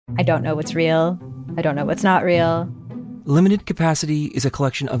I don't know what's real. I don't know what's not real. Limited Capacity is a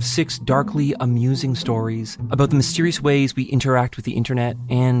collection of 6 darkly amusing stories about the mysterious ways we interact with the internet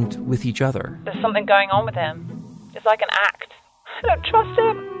and with each other. There's something going on with him. It's like an act. I don't trust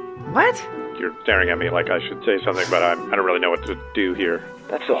him. What? You're staring at me like I should say something, but I don't really know what to do here.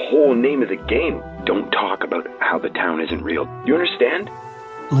 That's the whole name of the game. Don't talk about how the town isn't real. You understand?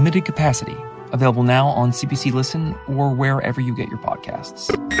 Limited Capacity. Available now on CBC Listen or wherever you get your podcasts.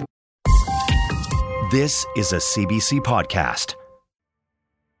 This is a CBC podcast.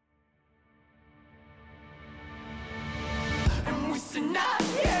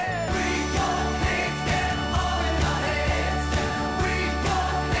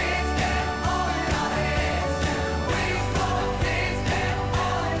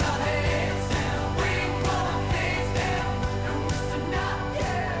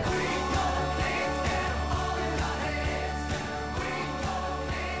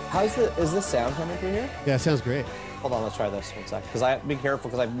 Is this sound coming through here? Yeah, it sounds great. Hold on, let's try this 1 sec. Because be careful,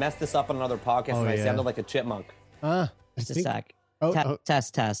 because I messed this up on another podcast and I sounded like a chipmunk. Just a sec.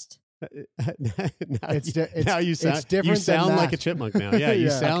 Test. Now you sound like a chipmunk now. Yeah, you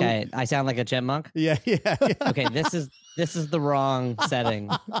sound. Okay, I sound like a chipmunk. Yeah. Okay, this is the wrong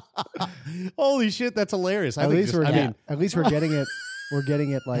setting. Holy shit, that's hilarious. At least we're getting it. We're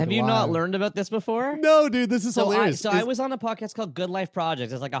getting it like. Have you live. not learned about this before? No, dude, this is hilarious. I was on a podcast called Good Life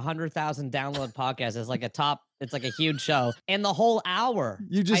Project. It's like 100,000 download podcast. It's like it's like a huge show. And the whole hour,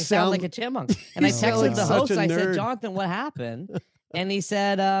 you just I sound like a chipmunk. And I texted the host. I said, Jonathan, what happened? And he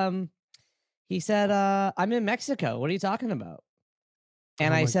said, I'm in Mexico. What are you talking about?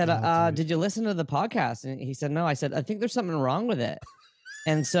 And I said, God, did you listen to the podcast? And he said, no. I said, I think there's something wrong with it.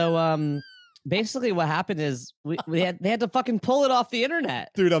 And so, basically, what happened is they had to fucking pull it off the internet.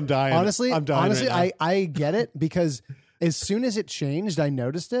 Dude, I'm dying. Honestly, I'm dying. Honestly, right I get it because as soon as it changed, I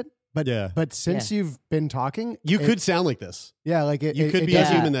noticed it. But since you've been talking, you could sound like this. Yeah, like it. You could be a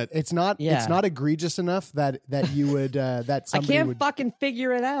human that it's not. Yeah. It's not egregious enough that you would that somebody I can't would fucking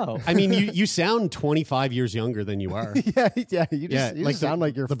figure it out. I mean, you sound 25 years younger than you are. yeah. You just sound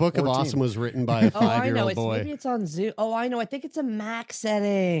like you're. The Book 14. Of Awesome was written by a 5-year-old boy. Maybe it's on Zoom. Oh, I know. I think it's a Mac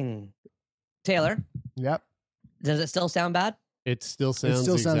setting. Taylor. Yep. Does it still sound bad? It still sounds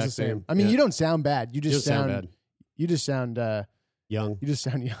the same. I mean, you don't sound bad. You just sound bad. You just sound young. You just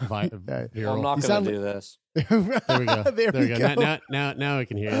sound young. I'm not going to do this. There we go. There we go. Now I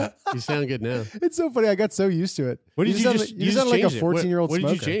can hear you. You sound good now. It's so funny. I got so used to it. What did you sound like a 14-year-old smoker.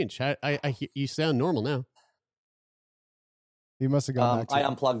 What did you change? You sound normal now. You must have gone back to I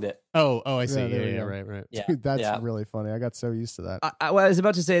unplugged it. Oh, I see. Yeah, right. Yeah. Dude, that's really funny. I got so used to that. What I was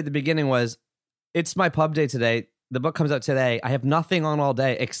about to say at the beginning was, it's my pub day today. The book comes out today. I have nothing on all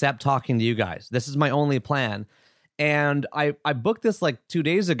day except talking to you guys. This is my only plan. And I booked this like 2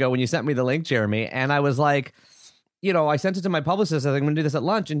 days ago when you sent me the link, Jeremy. And I was like, I sent it to my publicist. I was like, I'm going to do this at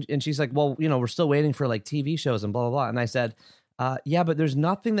lunch. And she's like, well, we're still waiting for like TV shows and blah, blah, blah. And I said, yeah, but there's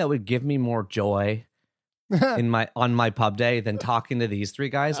nothing that would give me more joy on my pub day than talking to these 3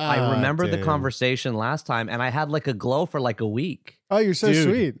 guys. I remember the conversation last time, and I had like a glow for like a week. Oh, you're so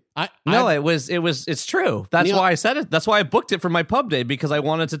sweet. It's true. That's Neil, why I said it. That's why I booked it for my pub day, because I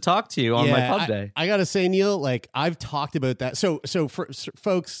wanted to talk to you on my pub day. I gotta say, Neil, like I've talked about that. So for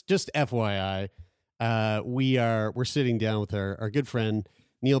folks, just FYI, we're sitting down with our good friend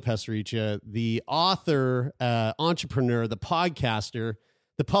Neil Pasricha, the author, entrepreneur, the podcaster,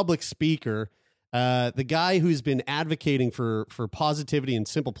 the public speaker. The guy who's been advocating for positivity and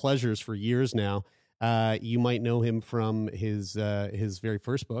simple pleasures for years now. You might know him from his very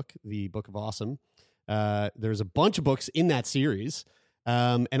first book, The Book of Awesome. There's a bunch of books in that series,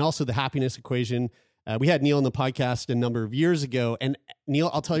 and also The Happiness Equation. We had Neil on the podcast a number of years ago, and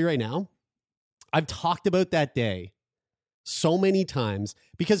Neil, I'll tell you right now, I've talked about that day so many times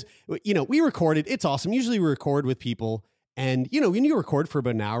because we recorded. It's awesome. Usually we record with people, and when you record for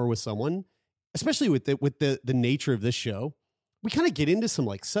about an hour with someone, especially with the nature of this show, we kind of get into some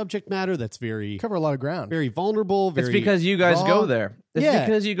like subject matter that's cover a lot of ground, very vulnerable. It's because you guys go there. It's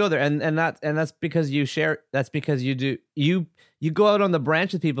because you go there, and that's because you share. That's because you do you go out on the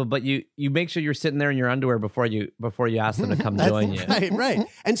branch with people, but you make sure you're sitting there in your underwear before you ask them to come join you. Right.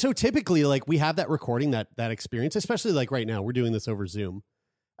 And so typically, like we have that recording, that experience, especially like right now, we're doing this over Zoom.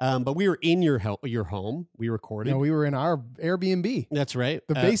 But we were in your home. We recorded. No, we were in our Airbnb. That's right.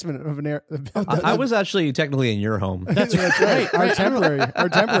 The basement of an air. I was actually technically in your home. That's right. Our temporary home.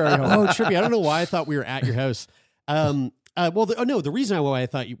 Oh, trippy. I don't know why I thought we were at your house. The reason why I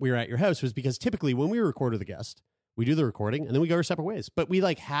thought we were at your house was because typically when we record with a guest, we do the recording, and then we go our separate ways. But we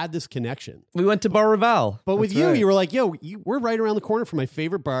like had this connection. We went to Bar Reval. But with you, you were like, yo, we're right around the corner from my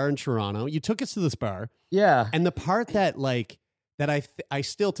favorite bar in Toronto. You took us to this bar. Yeah. And the part that I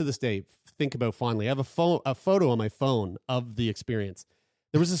still to this day think about fondly, I have a photo on my phone of the experience.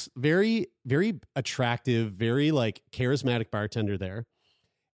 There was this very, very attractive, very like charismatic bartender there.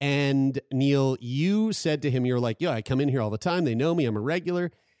 And Neil, you said to him, you were like, I come in here all the time. They know me. I'm a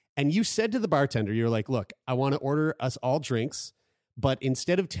regular. And you said to the bartender, you're like, look, I want to order us all drinks, but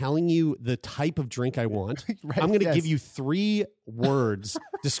instead of telling you the type of drink I want, I'm going to give you 3 words,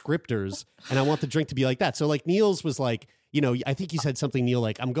 descriptors, and I want the drink to be like that. So like Neil's was like, I think you said something, Neil,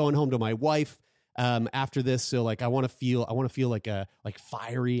 like, I'm going home to my wife after this, so like I want to feel like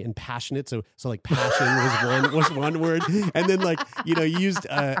fiery and passionate. So like passion was one word, and then like you used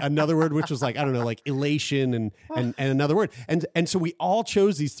another word which was like, I don't know, like elation and another word, and so we all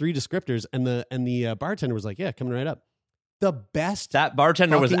chose these 3 descriptors, and the bartender was like, yeah, coming right up. The best. That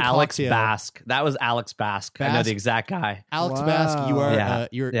bartender was Alex cocktail. Bask. That was Alex Bask. I know the exact guy. Alex Bask, you are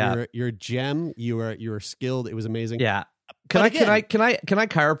you're a gem. You're skilled. It was amazing. Yeah. Can I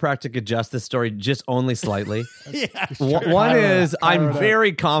chiropractic adjust this story just only slightly? Yeah. Sure. One is I'm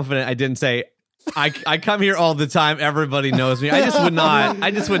very confident I didn't say I come here all the time. Everybody knows me. I just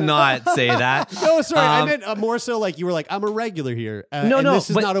would not say that. No, sorry. I meant more so like you were like, I'm a regular here. No, this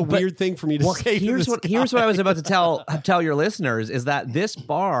is not a weird thing for me to say. Here's what I was about to tell your listeners is that this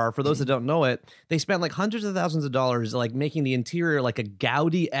bar, for those that don't know it, they spent like hundreds of thousands of dollars like making the interior like a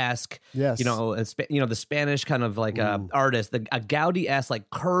Gaudi-esque. Yes. The Spanish kind of like artist, a Gaudi-esque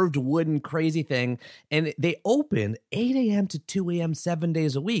like curved wooden crazy thing, and they open 8 a.m. to 2 a.m. 7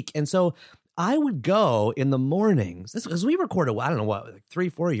 days a week, and so I would go in the mornings. This because we recorded, I don't know what, like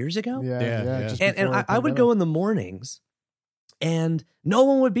 3-4 years ago. Yeah. And I would go in the mornings, and no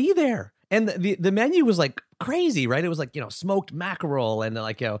one would be there. And the menu was like crazy, right? It was like smoked mackerel and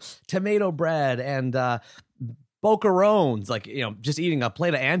like tomato bread and boquerones, like just eating a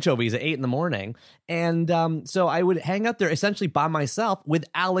plate of anchovies at 8 in the morning. And so I would hang out there essentially by myself with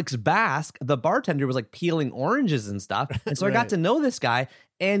Alex Bask. The bartender was like peeling oranges and stuff, and so I got to know this guy.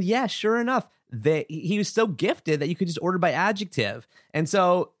 And yeah, sure enough, he was so gifted that you could just order by adjective. And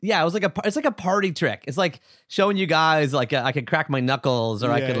so, yeah, it's like a party trick. It's like showing you guys like I could crack my knuckles,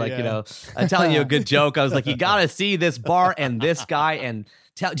 or I could tell you a good joke. I was like, you got to see this bar and this guy. And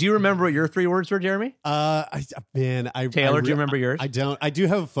do you remember what your 3 words were, Jeremy? Taylor, do you remember yours? I don't. I do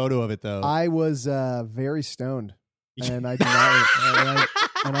have a photo of it though. I was very stoned, and I do not.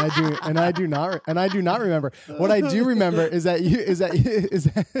 And I do not remember. What I do remember is that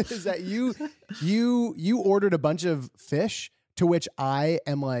you ordered a bunch of fish, to which I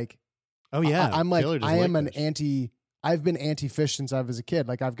am like, oh yeah, I'm like, I am an fish. I've been anti-fish since I was a kid.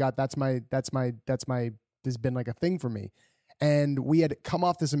 Like that's has been like a thing for me. And we had come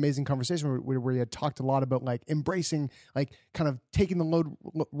off this amazing conversation where we had talked a lot about like embracing, like kind of taking the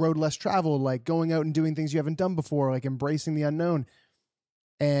road less traveled, like going out and doing things you haven't done before, like embracing the unknown.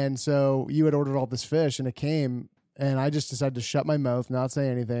 And so you had ordered all this fish, and it came, and I just decided to shut my mouth, not say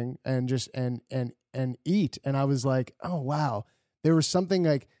anything, and just and eat. And I was like, oh wow, there was something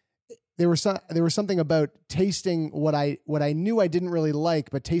about tasting what I knew I didn't really like,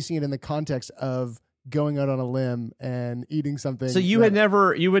 but tasting it in the context of going out on a limb and eating something. So you had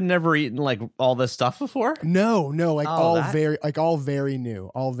never eaten like all this stuff before? No, like all very new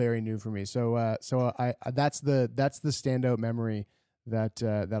for me. So I that's the standout memory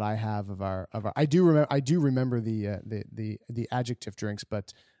that I have of our I do remember the adjective drinks,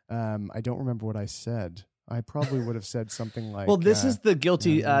 but I don't remember what I said. I probably would have said something like, well, this is the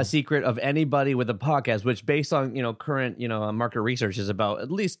guilty secret of anybody with a podcast, which based on current market research is about at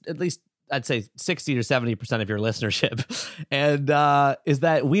least I'd say 60 to 70% of your listenership, and is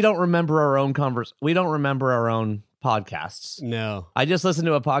that we don't remember our own we don't remember our own podcasts. No, I just listened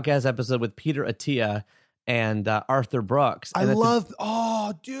to a podcast episode with Peter Attia and Arthur Brooks. I love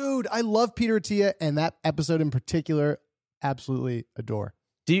Peter Attia, and that episode in particular, absolutely adore.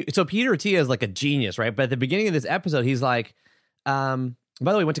 So Peter Attia is like a genius, right? But at the beginning of this episode, he's like, by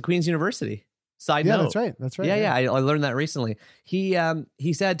the way, he went to Queen's University. Side note. That's right. Yeah. I learned that recently. He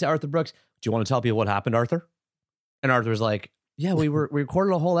said to Arthur Brooks, "Do you want to tell people what happened, Arthur?" And Arthur was like, "Yeah, we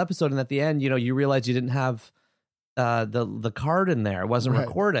recorded a whole episode, and at the end, you realized you didn't have the card in there. It wasn't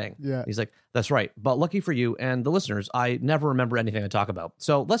recording." Yeah. He's like, "That's right. But lucky for you and the listeners, I never remember anything I talk about.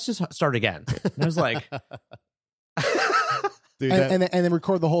 So let's just start again." And I was like, dude, and then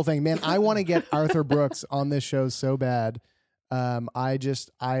record the whole thing. Man, I want to get Arthur Brooks on this show so bad. I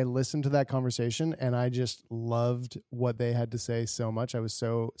listened to that conversation, and I just loved what they had to say so much. I was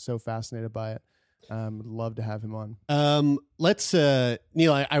so fascinated by it. Would love to have him on. Let's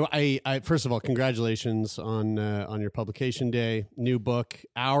Neil. I first of all, congratulations on your publication day. New book,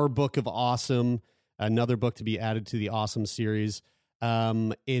 Our Book of Awesome, another book to be added to the Awesome series.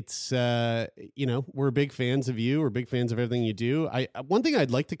 It's we're big fans of you. We're big fans of everything you do. One thing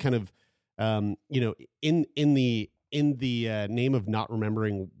I'd like to kind of in the name of not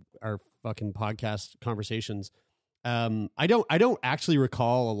remembering our fucking podcast conversations. I don't actually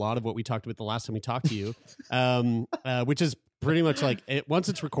recall a lot of what we talked about the last time we talked to you, which is pretty much like once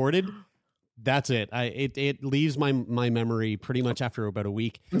it's recorded, that's it. It leaves my memory pretty much after about a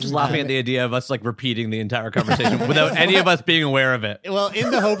week. I'm just laughing at the idea of us like repeating the entire conversation without any of us being aware of it. Well,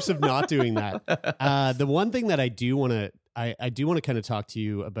 in the hopes of not doing that, the one thing that I do want to kind of talk to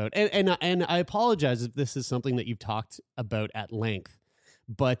you about, and I apologize if this is something that you've talked about at length,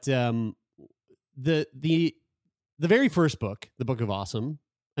 but the very first book, the Book of Awesome,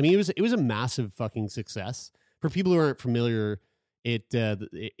 I mean, it was a massive fucking success. For people who aren't familiar, it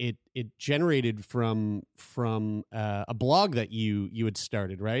generated from a blog that you had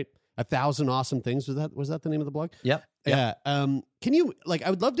started, right? 1,000 Awesome Things. Was that the name of the blog? Yep. Yeah. Can you I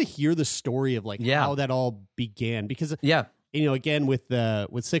would love to hear the story of how that all began, because again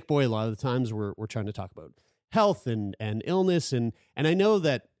with Sick Boy, a lot of the times we're trying to talk about health and illness and I know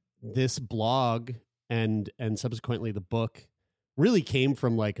that this blog and subsequently the book really came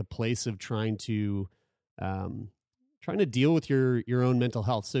from like a place of trying to deal with your own mental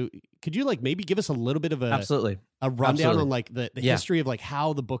health. So could you like maybe give us a little bit of a rundown on like the history of like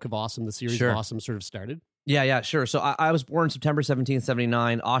how the Book of Awesome, the series of Awesome sort of started? Yeah, sure. So I was born September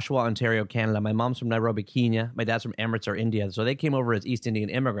 1779, Oshawa, Ontario, Canada. My mom's from Nairobi, Kenya. My dad's from Amritsar, India. So they came over as East Indian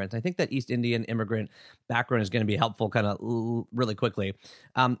immigrants. I think that East Indian immigrant background is going to be helpful kind of really quickly.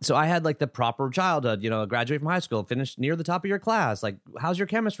 So I had like the proper childhood, graduate from high school, finished near the top of your class. Like, how's your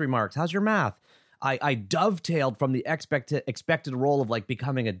chemistry marks? How's your math? I dovetailed from the expected role of like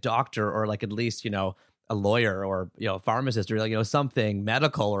becoming a doctor or like at least, a lawyer or, a pharmacist or like, something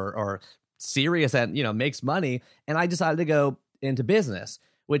medical or serious and, makes money. And I decided to go into business,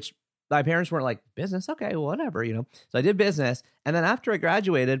 which my parents weren't like, business? Okay, well, whatever, So I did business. And then after I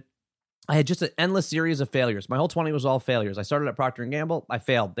graduated, I had just an endless series of failures. My whole 20 was all failures. I started at Procter & Gamble. I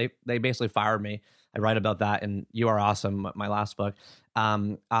failed. They basically fired me. I write about that in You Are Awesome, my last book.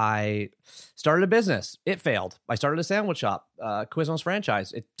 I started a business. It failed. I started a sandwich shop, Quiznos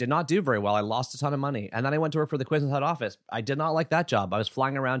franchise. It did not do very well. I lost a ton of money. And then I went to work for the Quiznos head office. I did not like that job. I was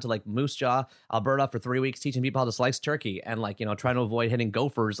flying around to like Moose Jaw, Alberta for 3 weeks, teaching people how to slice turkey and like, trying to avoid hitting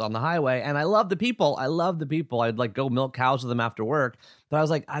gophers on the highway. And I love the people. I'd like go milk cows with them after work. But I was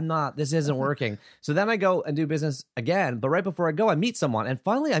like, this isn't working. So then I go and do business again. But right before I go, I meet someone. And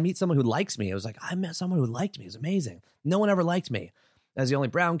finally, I meet someone who likes me. I was like, I met someone who liked me. It was amazing. No one ever liked me. As the only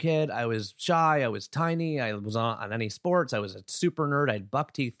brown kid, I was shy, I was tiny, I was on any sports, I was a super nerd, I had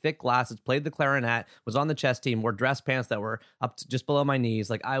buck teeth, thick glasses, played the clarinet, was on the chess team, wore dress pants that were up to just below my knees.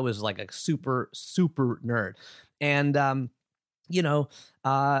 Like I was like a super, super nerd. And,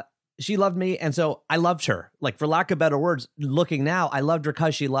 she loved me, and so I loved her. Like, for lack of better words, looking now, I loved her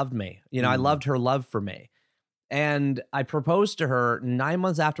because she loved me. I loved her love for me. And I proposed to her 9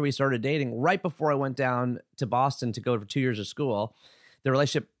 months after we started dating, right before I went down to Boston to go for 2 years of school. The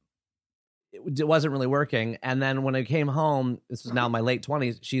relationship, it wasn't really working. And then when I came home, this was now in my late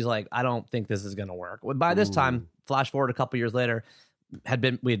 20s, she's like, I don't think this is going to work. By this time, flash forward a couple years later,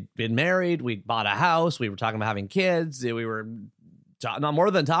 we'd been married, we bought a house, we were talking about having kids, we were not more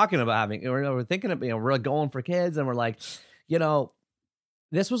than talking about having, we're thinking of, we're going for kids, and we're like,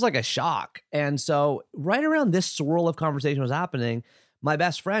 this was like a shock. And so right around this swirl of conversation was happening, my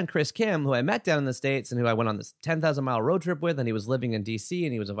best friend, Chris Kim, who I met down in the States and who I went on this 10,000-mile road trip with, and he was living in D.C.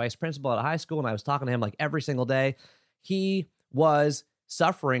 and he was a vice principal at a high school, and I was talking to him like every single day. He was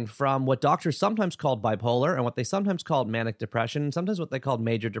suffering from what doctors sometimes called bipolar and what they sometimes called manic depression, and sometimes what they called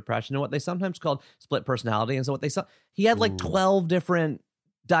major depression, and what they sometimes called split personality. And so he had like 12 different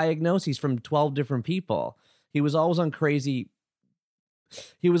diagnoses from 12 different people. He was always on crazy.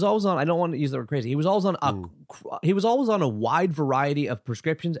 He was always on, I don't want to use the word crazy. He was always on a wide variety of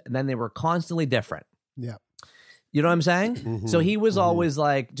prescriptions, and then they were constantly different. Yeah. You know what I'm saying? Mm-hmm. So he was always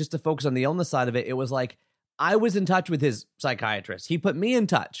like, just to focus on the illness side of it, it was like, I was in touch with his psychiatrist. He put me in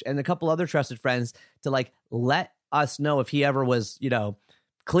touch and a couple other trusted friends to like let us know if he ever was,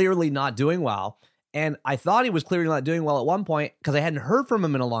 clearly not doing well. And I thought he was clearly not doing well at one point because I hadn't heard from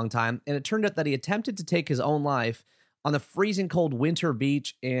him in a long time. And it turned out that he attempted to take his own life on the freezing cold winter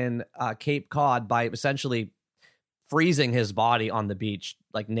beach in Cape Cod by essentially freezing his body on the beach,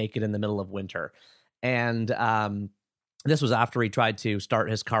 like naked in the middle of winter. And this was after he tried to start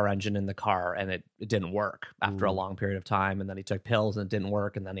his car engine in the car, and it didn't work after a long period of time. And then he took pills and it didn't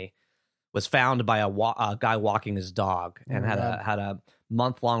work. And then he was found by a guy walking his dog and had a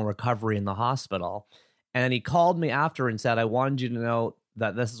month-long recovery in the hospital. And then he called me after and said, I wanted you to know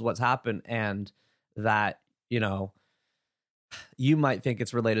that this is what's happened, and that, you know, you might think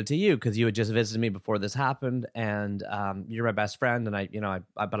it's related to you because you had just visited me before this happened, and you're my best friend, and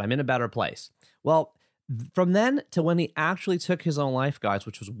but I'm in a better place. Well, from then to when he actually took his own life, guys,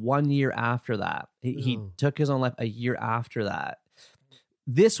 which was 1 year after that, he took his own life a year after that.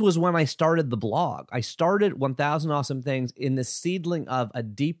 This was when I started the blog. I started 1000 Awesome Things in the seedling of a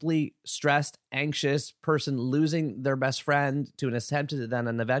deeply stressed, anxious person losing their best friend to an attempted, then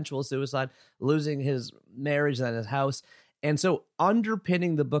an eventual suicide, losing his marriage, then his house. And so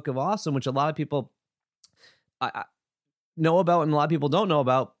underpinning the Book of Awesome, which a lot of people know about and a lot of people don't know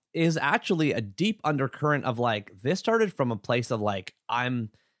about, is actually a deep undercurrent of like, this started from a place of like, I'm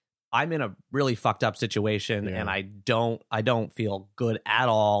in a really fucked up situation, and I don't feel good at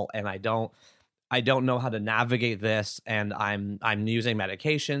all, and I don't know how to navigate this, and I'm using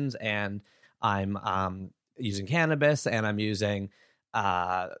medications, and I'm using cannabis, and I'm using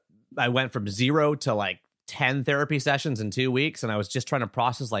I went from 0 to like 10 therapy sessions in 2 weeks, and I was just trying to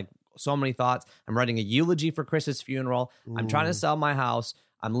process like so many thoughts. I'm writing a eulogy for Chris's funeral. I'm trying to sell my house.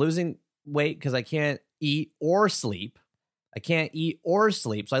 I'm losing weight because I can't eat or sleep.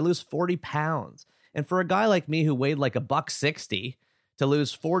 So I lose 40 pounds. And for a guy like me who weighed like $160 to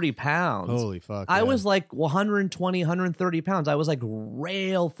lose 40 pounds, holy fuck, I was like 120, 130 pounds. I was like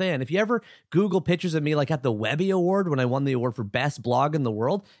rail thin. If you ever Google pictures of me like at the Webby Award when I won the award for best blog in the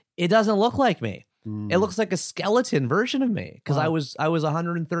world, it doesn't look like me. It looks like a skeleton version of me because I was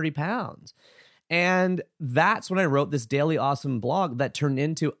 130 pounds. And that's when I wrote this Daily Awesome blog that turned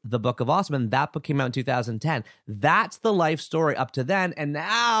into the Book of Awesome. And that book came out in 2010. That's the life story up to then. And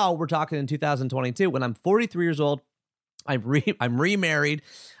now we're talking in 2022 when I'm 43 years old. I'm remarried.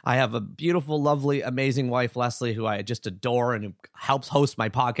 I have a beautiful, lovely, amazing wife, Leslie, who I just adore and who helps host my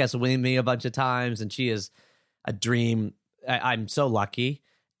podcast with me a bunch of times. And she is a dream. I'm so lucky.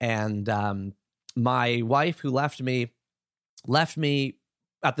 And my wife, who left me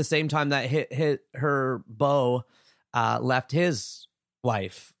at the same time that hit her beau left his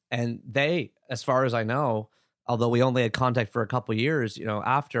wife. And they, as far as I know, although we only had contact for a couple years, you know,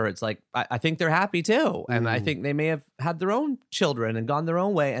 after, it's like, I think they're happy too. And I think they may have had their own children and gone their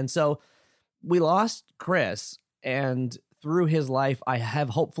own way. And so we lost Chris, and through his life, I have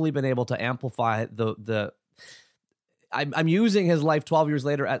hopefully been able to amplify I'm using his life 12 years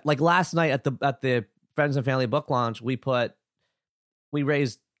later. At like last night at the Friends and Family book launch, we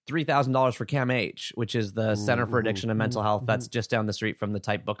raised $3,000 for CAMH, which is the Center for Addiction and Mental Health. That's just down the street from the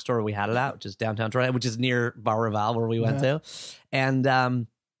Type bookstore we had it at, which is downtown Toronto, which is near Bar Reval where we went to. And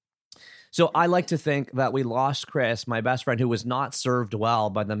so I like to think that we lost Chris, my best friend, who was not served well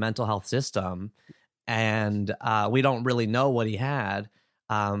by the mental health system, and we don't really know what he had.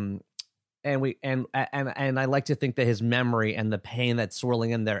 And I like to think that his memory and the pain that's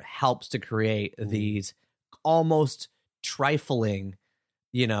swirling in there helps to create these almost trifling,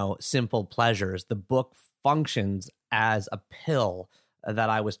 you know, simple pleasures. The book functions as a pill that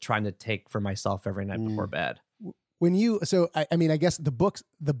I was trying to take for myself every night before bed. When you, so I mean, I guess the books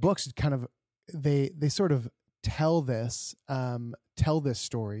kind of, they sort of tell this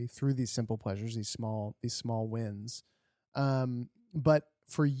story through these simple pleasures, these small wins. But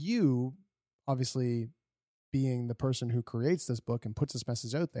for you, obviously being the person who creates this book and puts this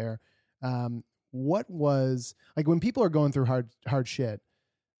message out there, what was like when people are going through hard shit,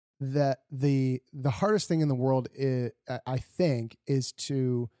 that the hardest thing in the world is, I think, is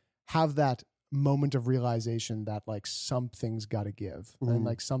to have that moment of realization that like something's got to give and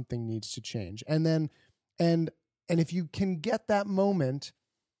like something needs to change. And then, and if you can get that moment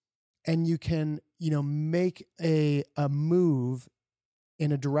and you can, you know, make a move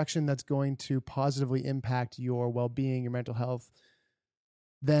in a direction that's going to positively impact your well-being, your mental health,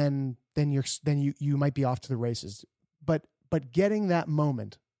 then you might be off to the races. But getting that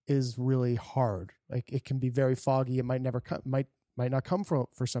moment is really hard. Like it can be very foggy. It might never come, might not come for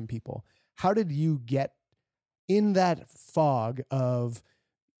some people. How did you get in that fog of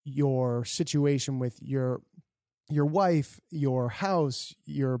your situation with your wife, your house,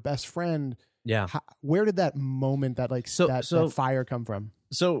 your best friend? Yeah. Where did that moment, that fire come from?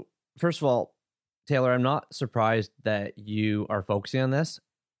 So first of all, Taylor, I'm not surprised that you are focusing on this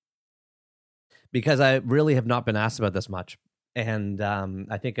because I really have not been asked about this much. And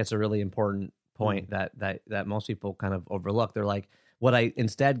I think it's a really important point that most people kind of overlook. They're like, what I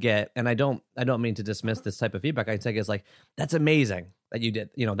instead get, and I don't mean to dismiss this type of feedback, I take it as like, that's amazing that you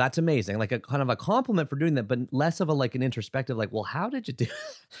did, that's amazing, like a kind of a compliment for doing that, but less of a like an introspective, like, well, how did you do it?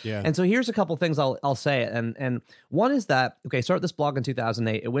 Yeah. And so here's a couple things I'll say, and one is that, okay, start this blog in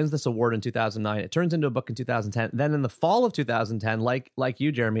 2008, it wins this award in 2009, it turns into a book in 2010, then in the fall of 2010, like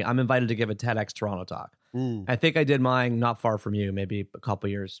you, Jeremy, I'm invited to give a TEDx Toronto talk. I think I did mine not far from you, maybe a couple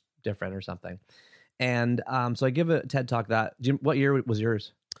years different or something. And so I give a TED talk that. What year was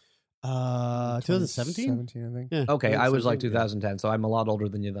yours? 2017? 17, I think. Yeah. Okay, I was like 2010, so I'm a lot older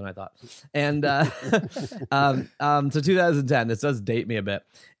than you than I thought. And so 2010, this does date me a bit.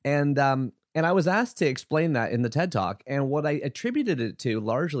 And I was asked to explain that in the TED Talk. And what I attributed it to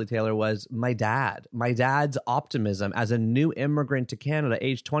largely, Taylor, was my dad. My dad's optimism as a new immigrant to Canada,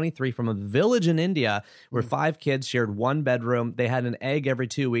 age 23, from a village in India where 5 kids shared one bedroom. They had an egg every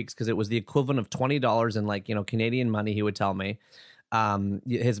 2 weeks because it was the equivalent of $20 in like, Canadian money, he would tell me.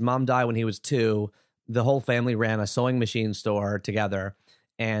 His mom died when he was 2. The whole family ran a sewing machine store together,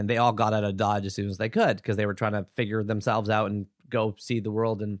 and they all got out of Dodge as soon as they could because they were trying to figure themselves out and go see the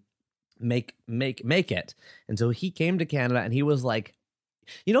world and make it. And so he came to Canada, and he was like,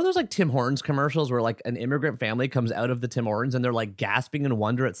 those like Tim Hortons commercials where like an immigrant family comes out of the Tim Hortons and they're like gasping in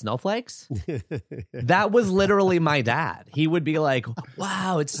wonder at snowflakes. That was literally my dad. He would be like,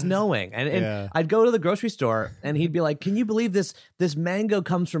 wow, it's snowing. And I'd go to the grocery store and he'd be like, can you believe this mango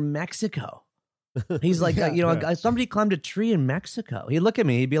comes from Mexico? He's like, somebody climbed a tree in Mexico. He'd look at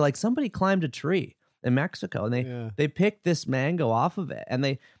me, he'd be like, somebody climbed a tree in Mexico, and they picked this mango off of it, and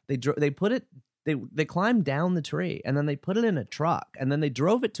they put it. They climbed down the tree, and then they put it in a truck, and then they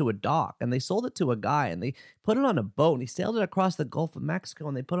drove it to a dock, and they sold it to a guy, and they put it on a boat, and he sailed it across the Gulf of Mexico,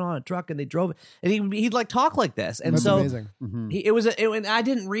 and they put it on a truck, and they drove it, and he'd like talk like this, and That's so amazing. And I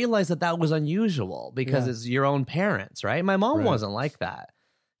didn't realize that was unusual because it's your own parents, right? My mom wasn't like that.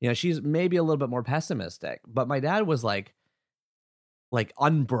 She's maybe a little bit more pessimistic, but my dad was like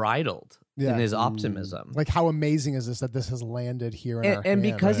unbridled in his optimism. Like, how amazing is this that this has landed here in our and hand,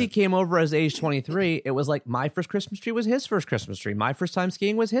 because he came over as age 23, it was like my first Christmas tree was his first Christmas tree. My first time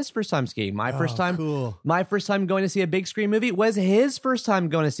skiing was his first time skiing. My first time going to see a big screen movie was his first time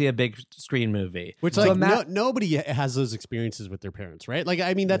going to see a big screen movie. Which nobody has those experiences with their parents, right? Like,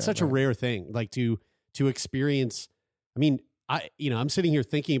 I mean, that's such a rare thing. Like to experience. I mean, I'm sitting here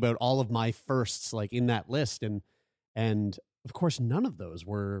thinking about all of my firsts, like in that list, and of course, none of those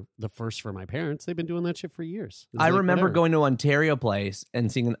were the first for my parents. They've been doing that shit for years. I remember going to Ontario Place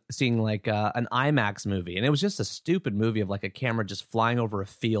and seeing like an IMAX movie, and it was just a stupid movie of like a camera just flying over a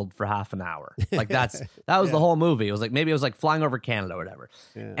field for half an hour. Like that was the whole movie. It was like, maybe it was like flying over Canada or whatever.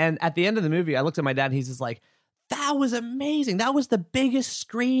 Yeah. And at the end of the movie, I looked at my dad, and he's just like, that was amazing. That was the biggest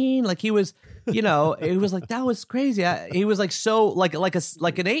screen. Like he was, it was like, that was crazy. He was like, so like an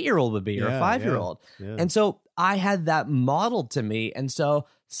 8-year-old would be, or a 5-year-old. Yeah. And so I had that modeled to me. And so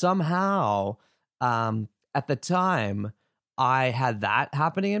somehow, at the time, I had that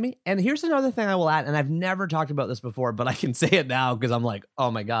happening in me. And here's another thing I will add, and I've never talked about this before, but I can say it now because I'm like,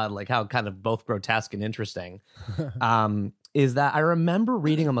 oh my God, like how kind of both grotesque and interesting. Is that I remember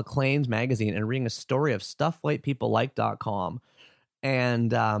reading a Maclean's magazine and reading a story of StuffWhitePeopleLike.com.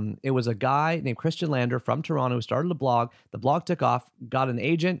 And it was a guy named Christian Lander from Toronto who started a blog. The blog took off, got an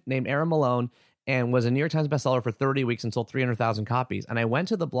agent named Aaron Malone, and was a New York Times bestseller for 30 weeks and sold 300,000 copies. And I went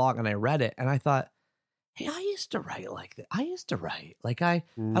to the blog and I read it, and I thought, hey, I used to write like that. I used to write. Like I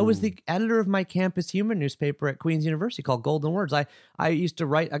was the editor of my campus humor newspaper at Queen's University called Golden Words. I used to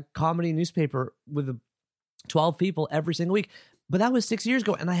write a comedy newspaper with 12 people every single week. But that was 6 years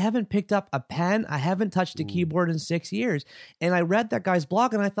ago, and I haven't picked up a pen. I haven't touched a keyboard in 6 years. And I read that guy's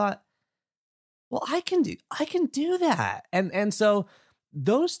blog, and I thought, well, I can do that. And so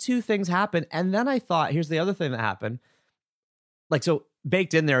those two things happened. And then I thought, here's the other thing that happened. Like, so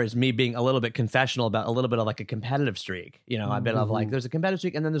baked in there is me being a little bit confessional about a little bit of like a competitive streak, a bit of like, there's a competitive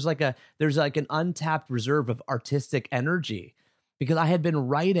streak, and then there's like an untapped reserve of artistic energy, because I had been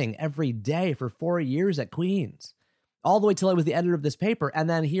writing every day for 4 years at Queen's, all the way till I was the editor of this paper. And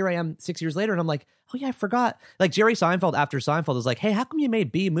then here I am 6 years later, and I'm like, oh yeah, I forgot. Like Jerry Seinfeld after Seinfeld was like, hey, how come you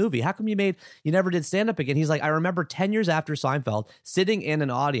made B movie? How come you never did stand up again? He's like, I remember 10 years after Seinfeld sitting in an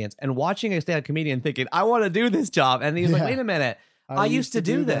audience and watching a stand up comedian thinking, I want to do this job. And he's like, wait a minute. I used to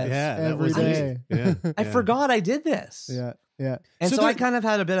do this. Yeah, every day. I forgot I did this. Yeah. Yeah. And so I kind of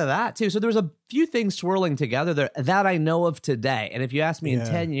had a bit of that too. So there was a few things swirling together there that I know of today. And if you ask me in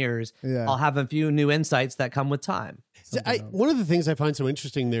 10 years, I'll have a few new insights that come with time. One of the things I find so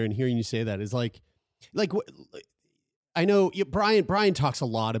interesting there in hearing you say that is like I know Brian talks a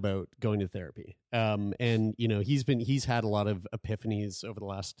lot about going to therapy. And he's had a lot of epiphanies over the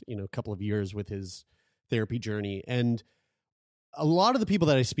last, couple of years with his therapy journey. And a lot of the people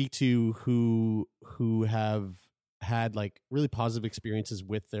that I speak to who have had like really positive experiences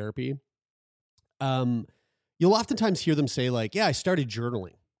with therapy, you'll oftentimes hear them say like, yeah, I started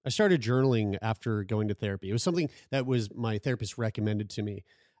journaling after going to therapy. It was something that was my therapist recommended to me.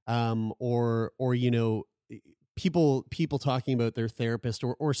 Or people talking about their therapist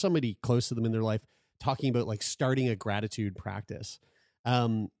or somebody close to them in their life talking about like starting a gratitude practice.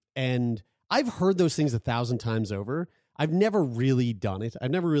 And I've heard those things 1,000 times over. I've never really done it.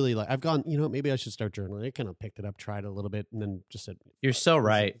 I've never really I've gone, maybe I should start journaling. I kind of picked it up, tried it a little bit, and then just said, "You're so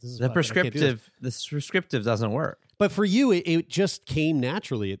right. The prescriptive doesn't work." But for you, it just came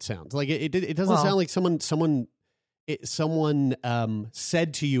naturally. It sounds like it doesn't sound like someone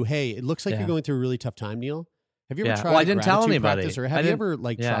said to you, "Hey, it looks like you're going through a really tough time, Neil. Have you ever tried? Well, I didn't tell anybody. Practice, or have you ever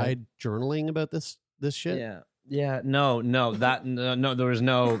tried journaling about this shit?" Yeah, no, there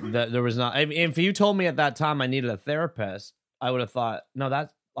was not. I mean, if you told me at that time I needed a therapist, I would have thought, no,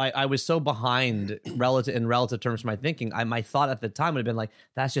 I was so behind in relative terms to my thinking. My thought at the time would have been like,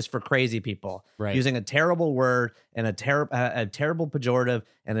 that's just for crazy people, right? Using a terrible word and a terrible pejorative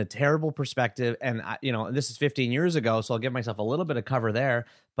and a terrible perspective. And this is 15 years ago, so I'll give myself a little bit of cover there.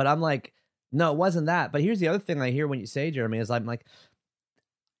 But I'm like, no, it wasn't that. But here's the other thing I hear when you say, Jeremy, is I'm like,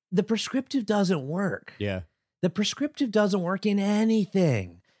 the prescriptive doesn't work. Yeah. The prescriptive doesn't work in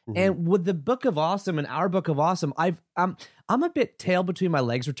anything. Mm-hmm. And with the Book of Awesome and our Book of Awesome, I'm a bit tail between my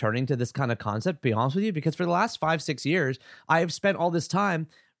legs returning to this kind of concept, to be honest with you, because for the last 5-6 years, I have spent all this time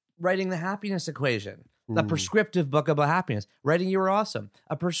writing the happiness equation, the prescriptive book about happiness, writing You Are Awesome,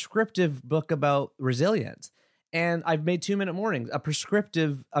 a prescriptive book about resilience. And I've made 2-minute mornings, a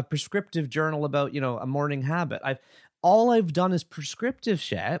prescriptive journal about, a morning habit. All I've done is prescriptive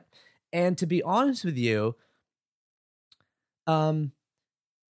shit. And to be honest with you,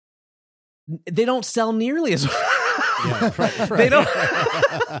 they don't sell nearly as well. Yeah, right. They don't,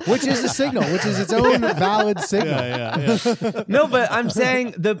 which is a signal, which is its own valid signal. Yeah. No, but I'm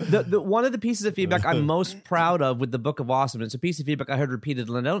saying the one of the pieces of feedback I'm most proud of with the Book of Awesome, it's a piece of feedback I heard repeated,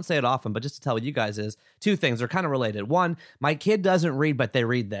 and I don't say it often, but just to tell you guys is 2 things. They're kind of related. One, my kid doesn't read, but they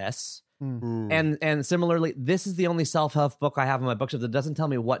read this. Mm-hmm. And similarly, this is the only self-help book I have on my bookshelf that doesn't tell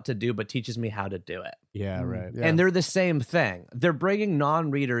me what to do, but teaches me how to do it. Yeah, right. Yeah. And they're the same thing. They're bringing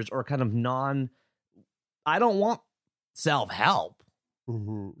non-readers or kind of I don't want self-help.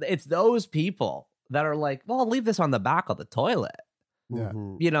 Mm-hmm. It's those people that are like, well, I'll leave this on the back of the toilet. Yeah.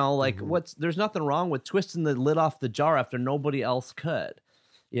 Mm-hmm. There's nothing wrong with twisting the lid off the jar after nobody else could.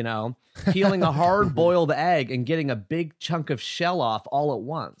 Peeling a hard-boiled egg and getting a big chunk of shell off all at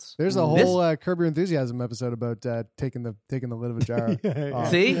once. There's a whole Curb Your Enthusiasm episode about taking the lid of a jar. Off.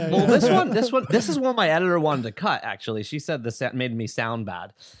 See? Well, this is one my editor wanted to cut, actually. She said this made me sound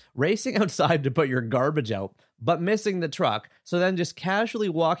bad. Racing outside to put your garbage out, but missing the truck, so then just casually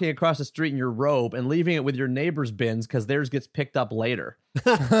walking across the street in your robe and leaving it with your neighbor's bins because theirs gets picked up later.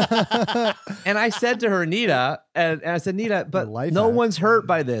 And I said to her, Nita, and I said, Nita, but no one's hurt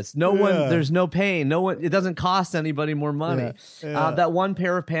by this. No one, there's no pain. No one, it doesn't cost anybody more money. Yeah. That one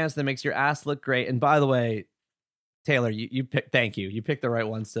pair of pants that makes your ass look great. And by the way, Taylor, you picked. Thank you. You picked the right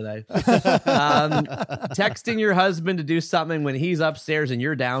ones today. Texting your husband to do something when he's upstairs and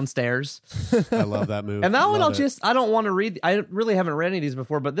you're downstairs. I love that move. And that one, I don't want to read. I really haven't read any of these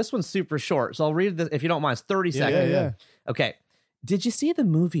before, but this one's super short, so I'll read this if you don't mind. It's 30 seconds. Yeah. Okay. Did you see the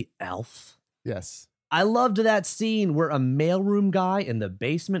movie Elf? Yes. I loved that scene where a mailroom guy in the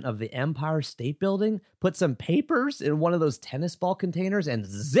basement of the Empire State Building put some papers in one of those tennis ball containers and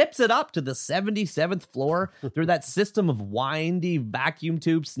zips it up to the 77th floor through that system of windy vacuum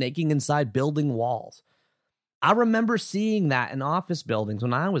tubes snaking inside building walls. I remember seeing that in office buildings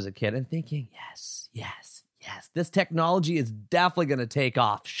when I was a kid and thinking, yes, this technology is definitely going to take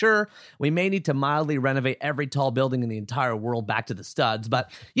off. Sure, we may need to mildly renovate every tall building in the entire world back to the studs,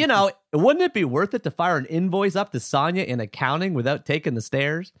 but, wouldn't it be worth it to fire an invoice up to Sonia in accounting without taking the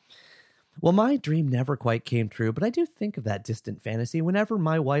stairs? Well, my dream never quite came true, but I do think of that distant fantasy whenever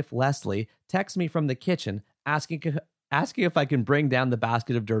my wife, Leslie, texts me from the kitchen asking if I can bring down the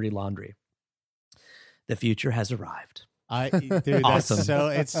basket of dirty laundry. The future has arrived. Dude, awesome.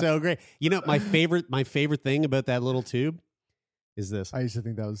 It's so great. My favorite thing about that little tube is this. I used to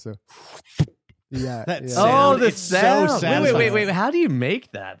think that was so. Yeah. That yeah. sound. The it's sound. so satisfying. Wait. How do you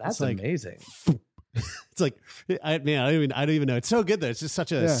make that? That's amazing. It's like, I don't even know. It's so good though. It's just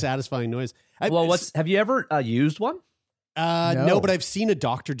such a satisfying noise. Have you ever used one? No, but I've seen a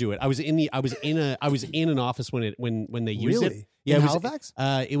doctor do it. I was in an office when they used it. Yeah, in it was Halifax?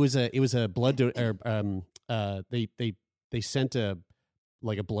 It was a blood they sent a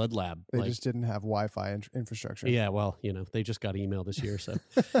blood lab. They just didn't have Wi-Fi infrastructure. Yeah, well, they just got email this year. So,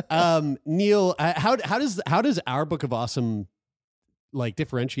 Neil, how does our Book of Awesome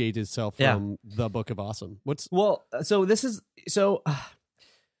differentiate itself from the Book of Awesome?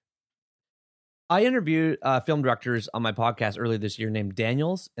 I interviewed film directors on my podcast earlier this year named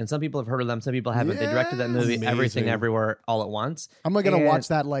Daniels, and some people have heard of them, some people haven't. They directed that movie, Amazing. Everything Everywhere All at Once. I'm going to watch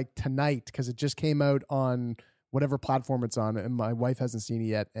that tonight because it just came out on whatever platform it's on, and my wife hasn't seen it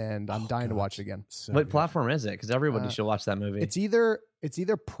yet, and I'm dying to watch it again. So what good. platform is it? Because everybody should watch that movie. It's either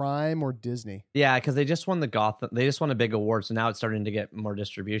Prime or Disney. Yeah, because they just won they just won a big award, so now it's starting to get more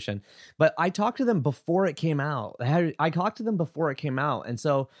distribution. But I talked to them before it came out. And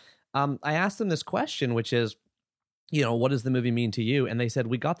so I asked them this question, which is, what does the movie mean to you? And they said,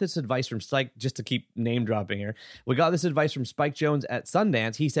 we got this advice from Spike, just to keep name dropping here. We got this advice from Spike Jonze at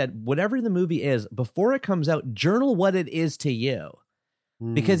Sundance. He said, whatever the movie is, before it comes out, journal what it is to you.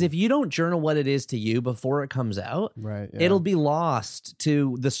 Because if you don't journal what it is to you before it comes out, it'll be lost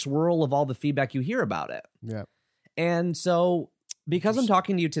to the swirl of all the feedback you hear about it. Yeah. And so because I'm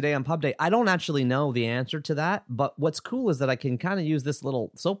talking to you today on Pub Day, I don't actually know the answer to that. But what's cool is that I can kind of use this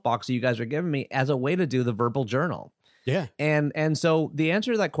little soapbox you guys are giving me as a way to do the verbal journal. Yeah. And so the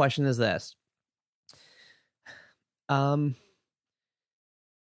answer to that question is this. I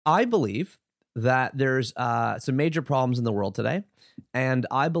believe that there's some major problems in the world today. And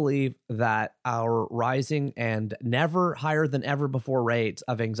I believe that our rising and never higher than ever before rates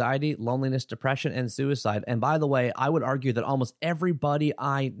of anxiety, loneliness, depression, and suicide. And by the way, I would argue that almost everybody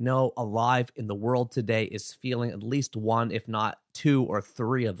I know alive in the world today is feeling at least one, if not two or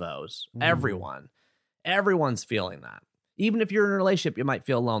three of those. Everyone's feeling that. Even if you're in a relationship, you might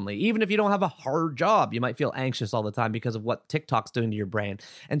feel lonely. Even if you don't have a hard job, you might feel anxious all the time because of what TikTok's doing to your brain.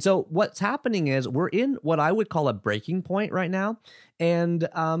 And so what's happening is we're in what I would call a breaking point right now. And,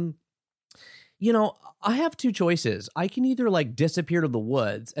 I have two choices. I can either disappear to the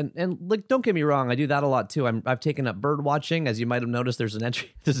woods and don't get me wrong, I do that a lot too. I've taken up bird watching. As you might have noticed, there's an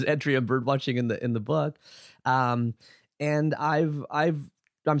entry of bird watching in the book. And I'm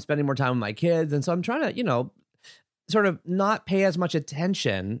spending more time with my kids. And so I'm trying to, sort of not pay as much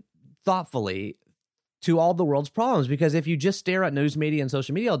attention thoughtfully to all the world's problems, because if you just stare at news media and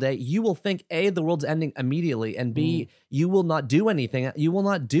social media all day, you will think A, the world's ending immediately, and B, you will not do anything. You will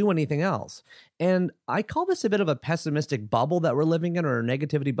not do anything else. And I call this a bit of a pessimistic bubble that we're living in, or a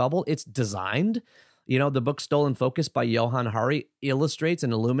negativity bubble. It's designed. The book Stolen Focus by Johan Hari illustrates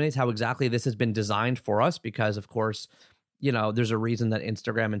and illuminates how exactly this has been designed for us, because of course, there's a reason that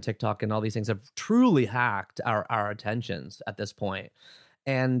Instagram and TikTok and all these things have truly hacked our attentions at this point.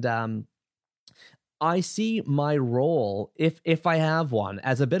 And I see my role, if I have one,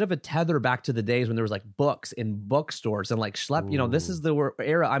 as a bit of a tether back to the days when there was books in bookstores and schlep. This is the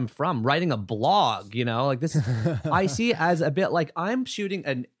era I'm from, writing a blog. This. I see it as a bit I'm shooting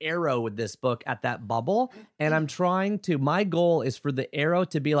an arrow with this book at that bubble, and I'm trying to. My goal is for the arrow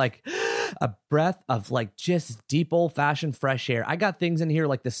to be a breath of just deep old fashioned fresh air. I got things in here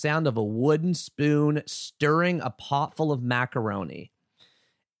like the sound of a wooden spoon stirring a pot full of macaroni.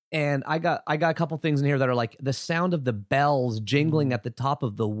 And I got a couple things in here that are the sound of the bells jingling at the top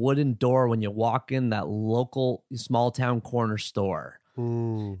of the wooden door when you walk in that local small town corner store.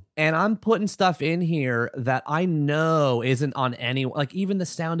 And I'm putting stuff in here that I know isn't on any, even the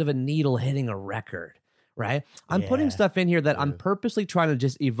sound of a needle hitting a record. Right? I'm putting stuff in here that I'm purposely trying to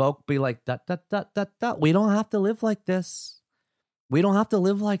just evoke, be dot, dot, dot, dot, dot. We don't have to live like this. We don't have to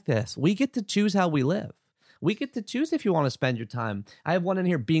live like this. We get to choose how we live. We get to choose if you want to spend your time. I have one in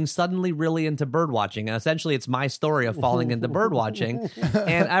here, being suddenly really into bird watching. And essentially it's my story of falling into bird watching.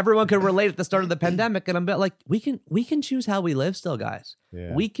 And everyone could relate at the start of the pandemic. And I'm a bit we can choose how we live still, guys.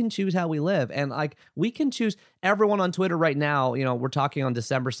 Yeah. We can choose how we live. And we can choose. Everyone on Twitter right now, we're talking on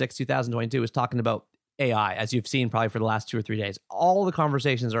December 6th, 2022, is talking about AI, as you've seen probably for the last 2 or 3 days. All the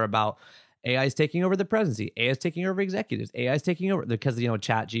conversations are about AI is taking over the presidency. AI is taking over executives. AI is taking over because,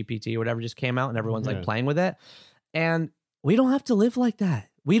 Chat GPT or whatever just came out and everyone's playing with it. And we don't have to live like that.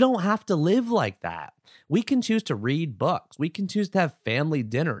 We don't have to live like that. We can choose to read books. We can choose to have family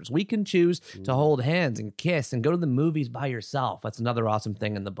dinners. We can choose to hold hands and kiss and go to the movies by yourself. That's another awesome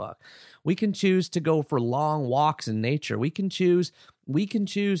thing in the book. We can choose to go for long walks in nature. We can choose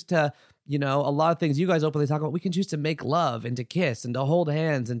to a lot of things you guys openly talk about. We can choose to make love and to kiss and to hold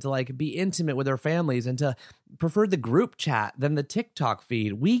hands and to like be intimate with our families and to prefer the group chat than the TikTok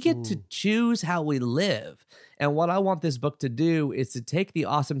feed. We get to choose how we live. And what I want this book to do is to take the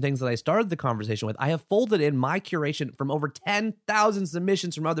awesome things that I started the conversation with. I have folded in my curation from over 10,000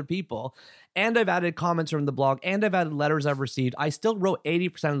 submissions from other people, and I've added comments from the blog, and I've added letters I've received. I still wrote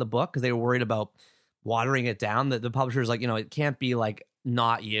 80% of the book because they were worried about watering it down. That the publisher's like, it can't be like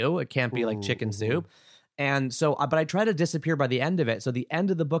not you. It can't be like chicken soup. And so, but I try to disappear by the end of it. So the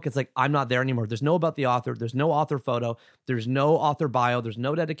end of the book, it's like, I'm not there anymore. There's no about the author. There's no author photo. There's no author bio. There's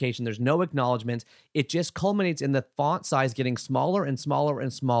no dedication. There's no acknowledgement. It just culminates in the font size getting smaller and smaller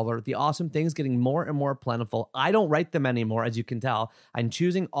and smaller. The awesome things getting more and more plentiful. I don't write them anymore, as you can tell. I'm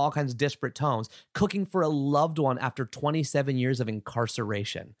choosing all kinds of disparate tones. Cooking for a loved one after 27 years of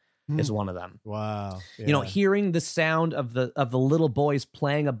incarceration is one of them. Wow. Yeah. Hearing the sound of the little boys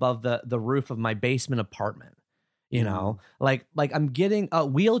playing above the roof of my basement apartment, like I'm getting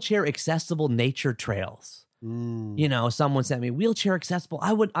wheelchair accessible nature trails. Someone sent me wheelchair accessible.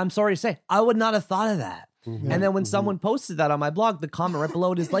 I'm sorry to say, I would not have thought of that. And then when someone posted that on my blog, the comment right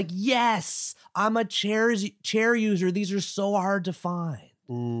below it is like, yes, I'm a chair user. These are so hard to find.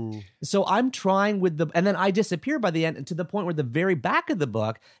 So I'm trying and then I disappear by the end, and to the point where the very back of the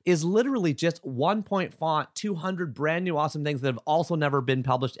book is literally just 1-point font, 200 brand new awesome things that have also never been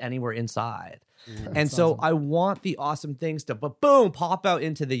published anywhere inside. And so awesome. I want the awesome things to boom pop out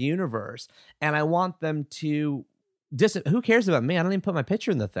into the universe, and I want them to who cares about me? I don't even put my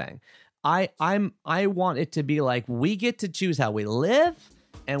picture in the thing. I want it to be like, we get to choose how we live,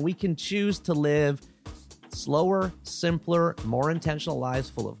 and we can choose to live slower, simpler, more intentional lives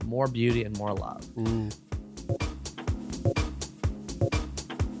full of more beauty and more love.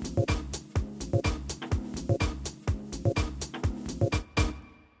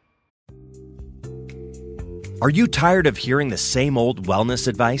 Are you tired of hearing the same old wellness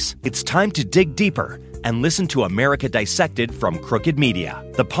advice? It's time to dig deeper and listen to America Dissected from Crooked Media,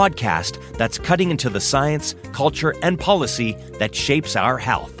 the podcast that's cutting into the science, culture, and policy that shapes our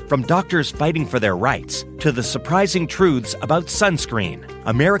health. From doctors fighting for their rights to the surprising truths about sunscreen,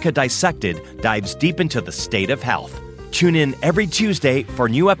 America Dissected dives deep into the state of health. Tune in every Tuesday for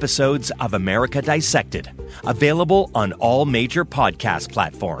new episodes of America Dissected, available on all major podcast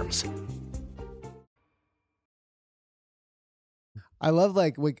platforms. I love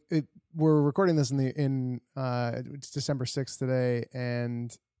we're recording this it's December 6th today,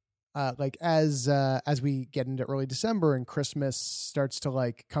 and as we get into early December and Christmas starts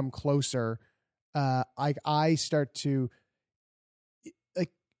to come closer, I start to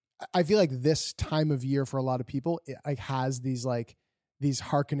I feel like this time of year for a lot of people has these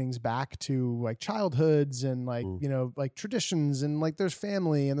hearkenings back to childhoods and traditions, and there's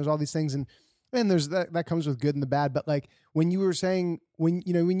family and there's all these things, and there's that comes with good and the bad. But when you were saying, when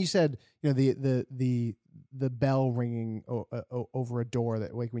you said, the bell ringing over a door,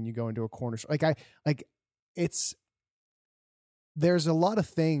 that when you go into a corner store, there's a lot of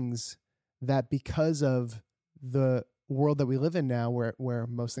things that, because of the world that we live in now, where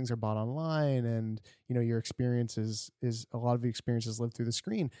most things are bought online, and your experiences is a lot of the experiences live through the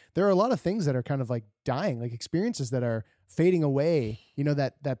screen. There are a lot of things that are kind of dying, experiences that are fading away,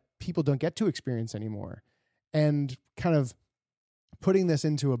 that people don't get to experience anymore, and kind of putting this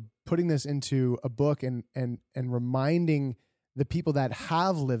into a book and reminding the people that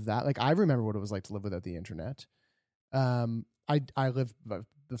have lived that. I remember what it was like to live without the internet. I lived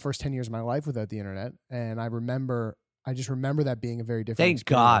the first 10 years of my life without the internet, and I just remember that being a very different Thank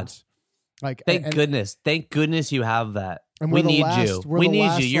experience. God. Thank goodness you have that. And we need you. We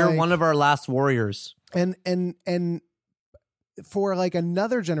need you. You're one of our last warriors. And for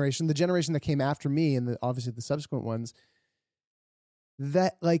another generation, the generation that came after me, and obviously the subsequent ones,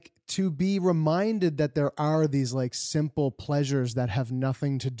 that to be reminded that there are these simple pleasures that have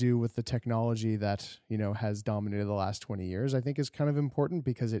nothing to do with the technology that has dominated the last 20 years, I think is kind of important,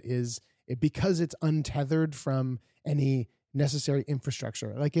 because because it's untethered from any necessary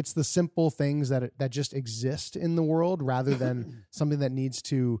infrastructure. It's the simple things that just exist in the world, rather than something that needs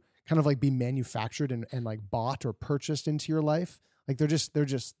to kind of be manufactured and bought or purchased into your life.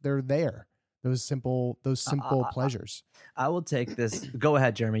 They're there. Those simple pleasures. I will take this. Go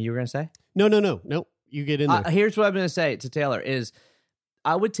ahead, Jeremy. You were going to say? No. You get in there. Here's what I'm going to say to Taylor is,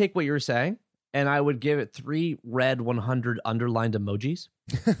 I would take what you were saying, and I would give it 3 red 100 underlined emojis.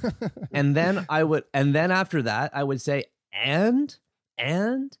 and then after that, I would say, and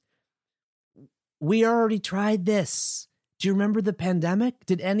we already tried this. Do you remember the pandemic?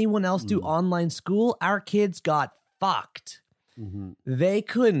 Did anyone else do online school? Our kids got fucked.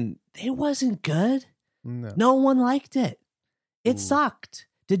 They wasn't good. No one liked it. It sucked.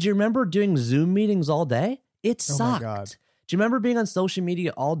 Did you remember doing Zoom meetings all day? It sucked. My God. Do you remember being on social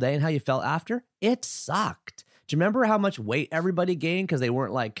media all day and how you felt after? It sucked. Do you remember how much weight everybody gained because they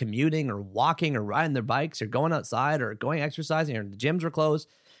weren't like commuting or walking or riding their bikes or going outside or going exercising or the gyms were closed?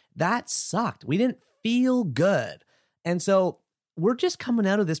 That sucked. We didn't feel good. And so we're just coming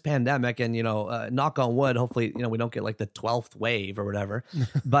out of this pandemic and, knock on wood, hopefully, we don't get like the 12th wave or whatever.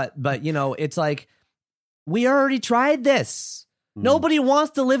 but, it's like, we already tried this. Nobody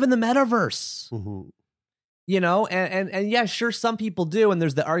wants to live in the metaverse. And yeah, sure, some people do. And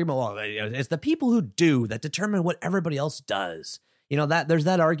there's the argument, well, it's the people who do that determine what everybody else does. That there's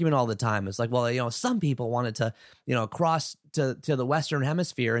that argument all the time. It's like, well, some people wanted to, cross to the Western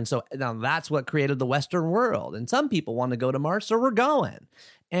hemisphere. And so now that's what created the Western world. And some people want to go to Mars, so we're going.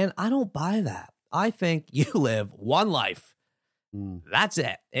 And I don't buy that. I think you live one life. That's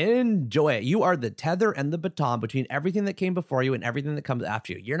it. Enjoy it. You are the tether and the baton between everything that came before you and everything that comes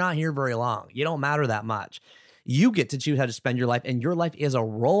after you. You're not here very long. You don't matter that much. You get to choose how to spend your life, and your life is a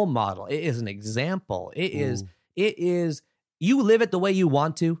role model. It is an example. It is. You live it the way you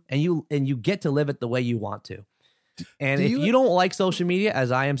want to, and you get to live it the way you want to. And if you don't like social media,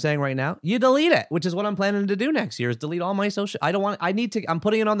 as I am saying right now, you delete it, which is what I'm planning to do next year, is delete all my social. I'm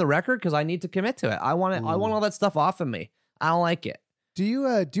putting it on the record because I need to commit to it. I want it. I want all that stuff off of me. I don't like it. Do you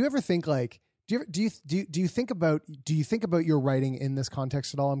ever think like, do you think about your writing in this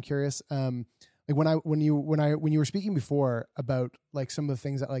context at all? I'm curious. Like when you were speaking before about like some of the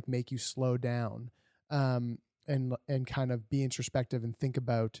things that like make you slow down, and kind of be introspective and think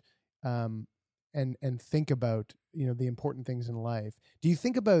about, and think about, the important things in life. Do you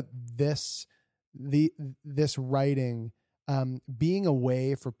think about this writing, being a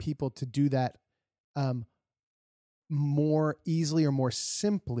way for people to do that, more easily or more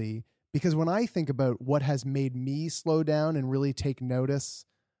simply? Because when I think about what has made me slow down and really take notice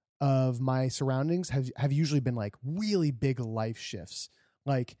of my surroundings have usually been like really big life shifts,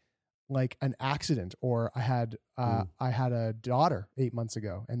 like an accident, or I had a daughter 8 months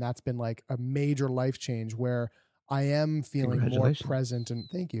ago, and that's been like a major life change where I am feeling more present, and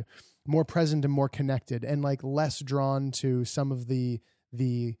thank you, more present and more connected, and like less drawn to some of the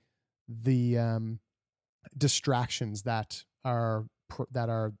distractions that are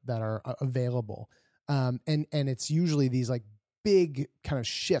available. And it's usually these like big kind of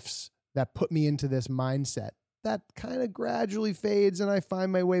shifts that put me into this mindset that kind of gradually fades, and I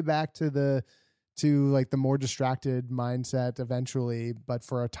find my way back to like the more distracted mindset eventually. But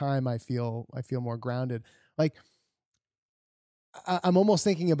for a time, I feel more grounded. Like I'm almost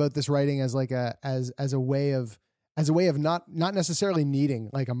thinking about this writing as like as a way of not necessarily needing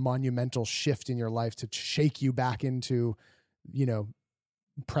like a monumental shift in your life to shake you back into,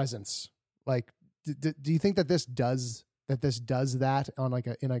 presence. Like, do you think that this does that on like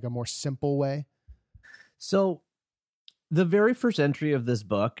in a more simple way? So the very first entry of this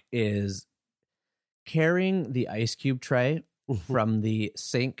book is carrying the ice cube tray from the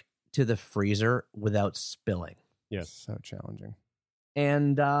sink to the freezer without spilling. Yes. So challenging.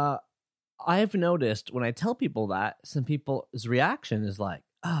 And I've noticed when I tell people that, some people's reaction is like,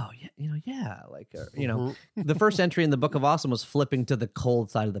 oh, yeah, like, the first entry in the Book of Awesome was flipping to the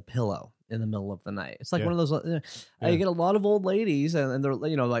cold side of the pillow in the middle of the night. It's like one of those, I get a lot of old ladies, and they're,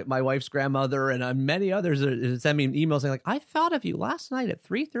 like my wife's grandmother and many others send me an email saying like, I thought of you last night at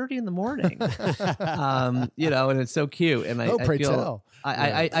 3:30 in the morning. And it's so cute. And I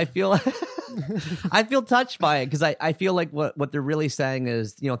feel I feel touched by it, because I feel like what they're really saying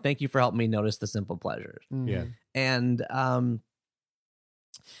is, thank you for helping me notice the simple pleasures. Yeah. And,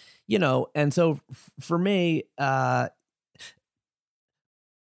 and so for me,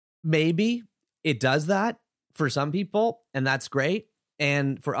 maybe it does that for some people, and that's great.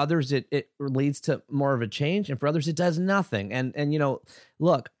 And for others, it leads to more of a change. And for others, it does nothing. And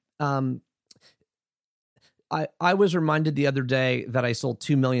look, I was reminded the other day that I sold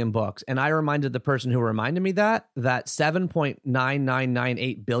 2 million books, and I reminded the person who reminded me that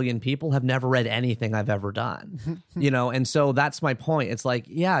 7.9998 billion people have never read anything I've ever done, and so that's my point. It's like,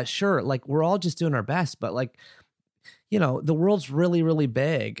 yeah, sure. Like, we're all just doing our best, but like, the world's really, really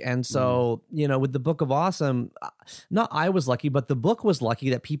big. And so, with the Book of Awesome, not I was lucky, but the book was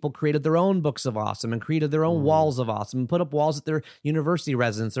lucky that people created their own books of awesome and created their own walls of awesome and put up walls at their university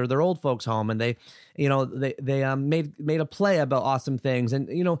residence or their old folks' home. And they made a play about awesome things. And,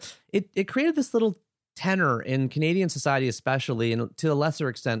 it created this little tenor in Canadian society, especially, and to a lesser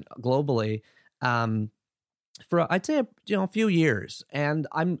extent globally, for I'd say a few years, and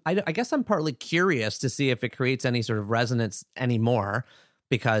I guess I'm partly curious to see if it creates any sort of resonance anymore,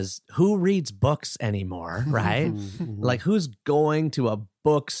 because who reads books anymore, right? Like, who's going to a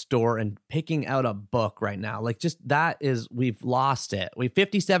bookstore and picking out a book right now? Like, just we've lost it.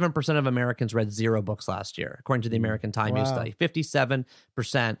 57% of Americans read 0 books last year, according to the American Time News study.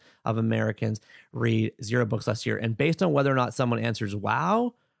 57% of Americans read 0 books last year, and based on whether or not someone answers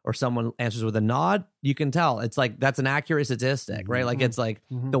wow or someone answers with a nod, you can tell. It's like, that's an accurate statistic, right? Like, it's like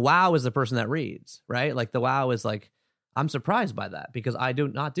the wow is the person that reads, right? Like, the wow is like, I'm surprised by that, because I do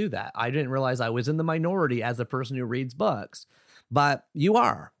not do that. I didn't realize I was in the minority as a person who reads books, but you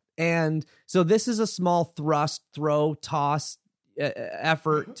are. And so this is a small thrust, throw, toss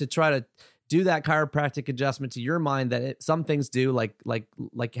effort to try to do that chiropractic adjustment to your mind that some things do, like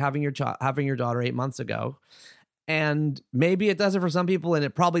having your daughter 8 months ago. And maybe it does it for some people, and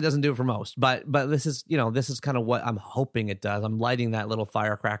it probably doesn't do it for most. But this is kind of what I'm hoping it does. I'm lighting that little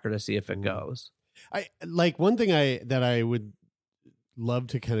firecracker to see if it goes. I like one thing that I would love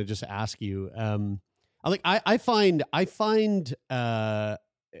to kind of just ask you. I find I've had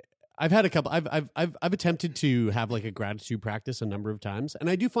a couple. I've attempted to have like a gratitude practice a number of times, and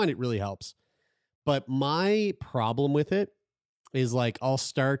I do find it really helps. But my problem with it is, like, I'll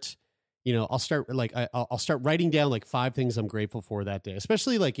start writing down like 5 things I'm grateful for that day,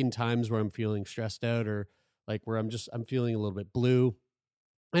 especially like in times where I'm feeling stressed out, or like where I'm feeling a little bit blue.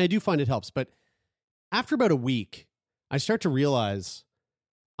 And I do find it helps, but after about a week, I start to realize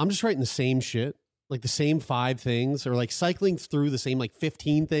I'm just writing the same shit, like the same 5 things, or like cycling through the same like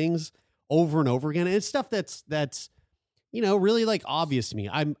 15 things over and over again. And it's stuff that's really like obvious to me.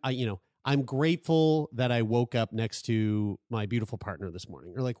 I'm grateful that I woke up next to my beautiful partner this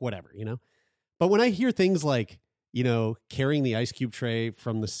morning, or like whatever, But when I hear things like, carrying the ice cube tray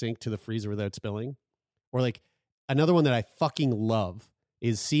from the sink to the freezer without spilling, or like another one that I fucking love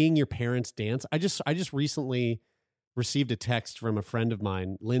is seeing your parents dance. I just recently received a text from a friend of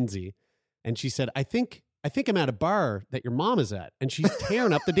mine, Lindsay, and she said, I think I'm at a bar that your mom is at, and she's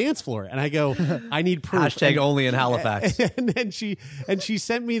tearing up the dance floor. And I go, I need proof. Hashtag only in Halifax. And then she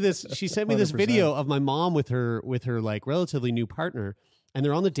sent me this 100%. Video of my mom with her like relatively new partner, and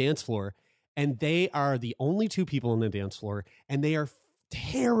they're on the dance floor, and they are the only 2 people on the dance floor, and they are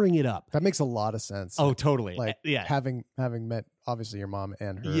tearing it up. That makes a lot of sense. Oh, totally. Like, yeah. Having met obviously your mom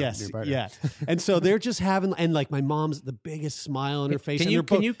and her new partner. Yeah. And so they're just having, and like my mom's the biggest smile on her face.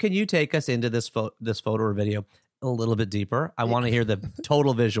 Can you take us into this photo or video a little bit deeper? I want to hear the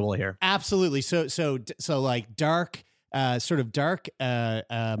total visual here. Absolutely. So like dark, large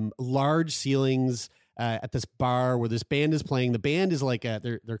ceilings. At this bar where this band is playing. The band is like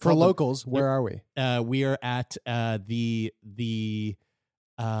they're for locals. Where are we? We are at the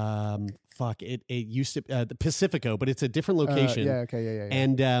it used to the Pacifico, but it's a different location. Yeah.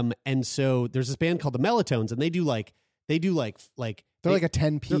 And so there's this band called the Melatones, and they do like they're like a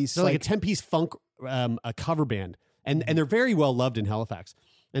 10-piece. They're like a 10-piece funk a cover band, and they're very well loved in Halifax.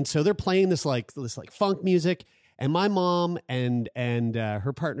 And so they're playing this funk music. And my mom and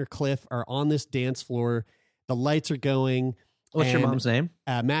her partner Cliff are on this dance floor. The lights are going. What's your mom's name?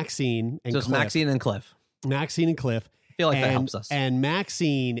 Maxine and Cliff. Maxine and Cliff. Maxine and Cliff. I feel like that helps us. And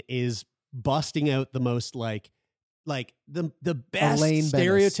Maxine is busting out the most like the best Elaine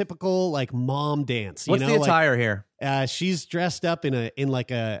stereotypical like mom dance. What's the attire here? She's dressed up in a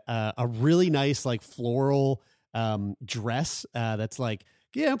really nice like floral dress that's like.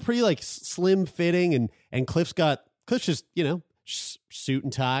 Yeah, pretty like slim fitting, and Cliff's just suit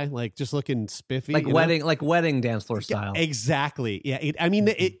and tie, like just looking spiffy, like wedding dance floor style. Exactly. Yeah,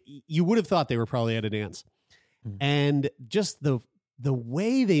 you would have thought they were probably at a dance, and just the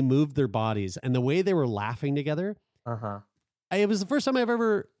way they moved their bodies and the way they were laughing together. It was the first time I've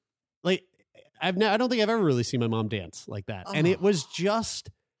ever I don't think I've ever really seen my mom dance like that, and it was just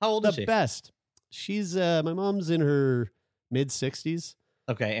how old is she? Best. She's my mom's in her mid-60s.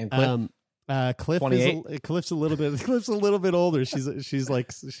 Okay, and Cliff? Cliff 28? Cliff's a little bit older. She's like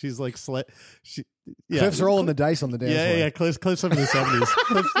Cliff's rolling the dice on the dance floor. Yeah. Cliff's up in the 70s.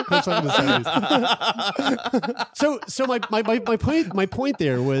 Cliff's up in the 70s. So my point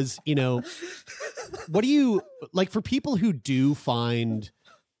there was, what do you like for people who do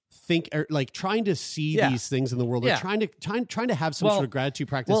think or like trying to see these things in the world, or trying to have some sort of gratitude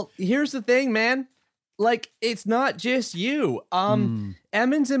practice? Well, here's the thing, man. Like, it's not just you.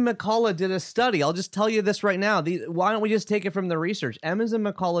 Emmons and McCullough did a study. I'll just tell you this right now. Why don't we just take it from the research? Emmons and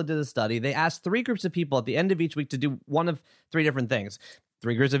McCullough did a study. They asked 3 groups of people at the end of each week to do one of 3 different things.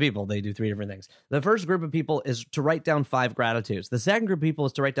 3 groups of people, they do 3 different things. The first group of people is to write down 5 gratitudes. The second group of people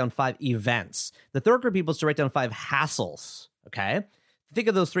is to write down 5 events. The third group of people is to write down 5 hassles, okay? Think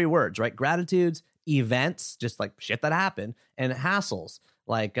of those 3 words, right? Gratitudes, events, just like shit that happened, and hassles,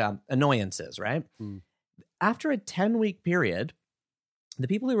 like annoyances, right? After a 10-week period, the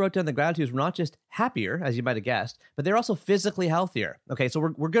people who wrote down the gratitudes were not just happier, as you might have guessed, but they're also physically healthier. Okay,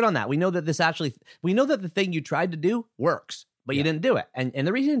 so we're good on that. We know that we know that the thing you tried to do works, but you didn't do it. And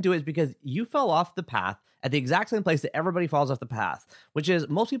the reason you didn't do it is because you fell off the path at the exact same place that everybody falls off the path, which is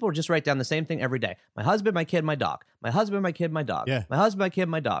most people just write down the same thing every day. My husband, my kid, my dog. My husband, my kid, my dog. Yeah. My husband, my kid,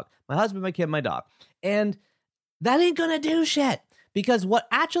 my dog. My husband, my kid, my dog. And that ain't gonna do shit. Because what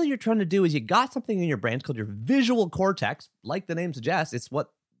actually you're trying to do is you got something in your brain. It's called your visual cortex. Like the name suggests, it's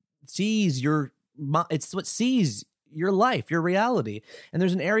what sees your life, your reality. And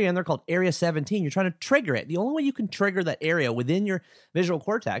there's an area in there called Area 17. You're trying to trigger it. The only way you can trigger that area within your visual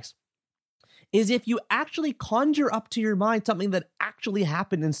cortex is if you actually conjure up to your mind something that actually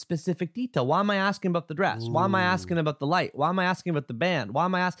happened in specific detail. Why am I asking about the dress? Why am I asking about the light? Why am I asking about the band? Why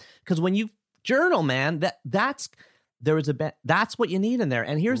am I asking? Because when you journal, man, that's what you need in there.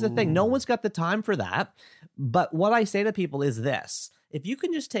 And here's the thing. No one's got the time for that. But what I say to people is this. If you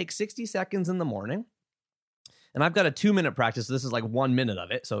can just take 60 seconds in the morning, and I've got a 2-minute practice. So this is like 1 minute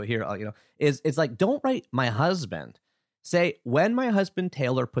of it. So here, it's like, don't write my husband. Say, when my husband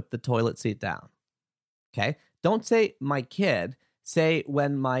Taylor put the toilet seat down. Okay. Don't say my kid. Say,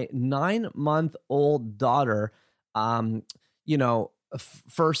 when my 9-month-old daughter,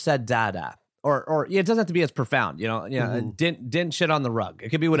 first said dada. Or it doesn't have to be as profound, didn't shit on the rug. It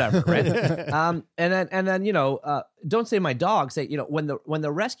could be whatever, right? and then don't say my dog. Say, when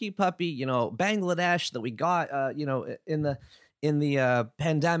the rescue puppy, Bangladesh that we got, in the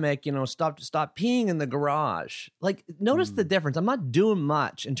pandemic, stop peeing in the garage. Like, notice the difference. I'm not doing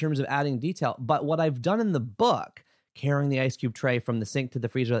much in terms of adding detail, but what I've done in the book, carrying the ice cube tray from the sink to the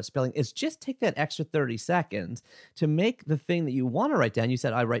freezer without spilling, is just take that extra 30 seconds to make the thing that you want to write down. You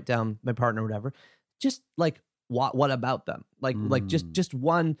said, I write down my partner or whatever. Just like, what about them? Like just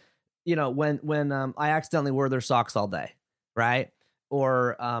one, when I accidentally wore their socks all day, right?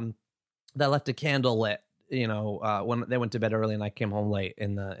 Or that I left a candle lit, when they went to bed early and I came home late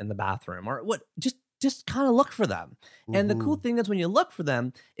in the bathroom, or what, just kind of look for them. And the cool thing is when you look for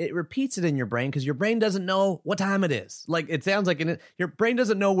them, it repeats it in your brain because your brain doesn't know what time it is. Like, it sounds like your brain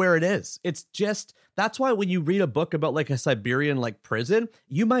doesn't know where it is. It's just, that's why when you read a book about like a Siberian like prison,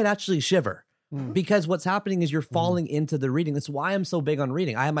 you might actually shiver. Because what's happening is you're falling into the reading. That's why I'm so big on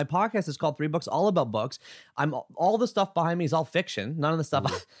reading. I have my podcast. It's called 3 Books, all about books. All the stuff behind me is all fiction. None of the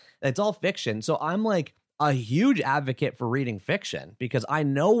stuff, it's all fiction. So I'm like a huge advocate for reading fiction because I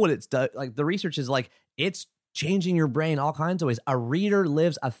know what it's done. Like, the research is like, it's changing your brain all kinds of ways. A reader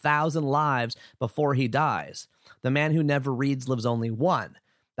lives 1,000 lives before he dies. The man who never reads lives only one.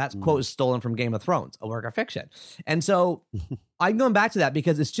 That quote is stolen from Game of Thrones, a work of fiction. And so I'm going back to that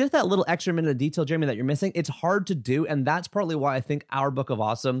because it's just that little extra minute of detail, Jeremy, that you're missing. It's hard to do. And that's partly why I think our Book of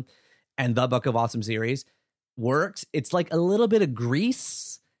Awesome and the Book of Awesome series works. It's like a little bit of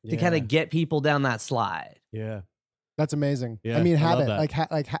grease to kind of get people down that slide. Yeah. That's amazing. Yeah, I mean, habit, like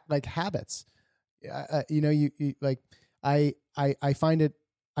habits. You like, I find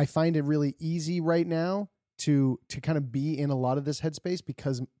it really easy right now to kind of be in a lot of this headspace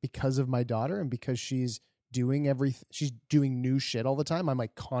because of my daughter and because she's doing new shit all the time. I'm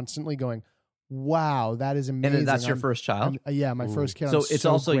like constantly going, wow, that is amazing. And that's your first child? Yeah, my first kid. So it's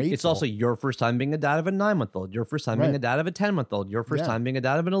also your first time being a dad of a 9-month-old, your first time being a dad of a 10-month-old, your first time being a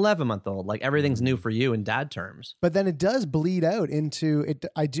dad of an 11-month-old. Like, everything's new for you in dad terms. But then it does bleed out into it.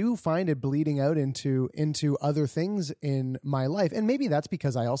 I do find it bleeding out into other things in my life. And maybe that's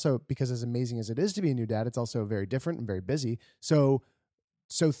because because as amazing as it is to be a new dad, it's also very different and very busy. So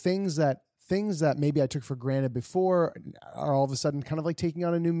things that maybe I took for granted before are all of a sudden kind of like taking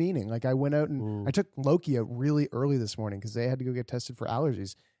on a new meaning. Like, I went out and I took Loki out really early this morning because they had to go get tested for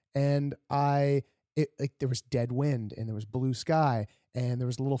allergies. And there was dead wind and there was blue sky and there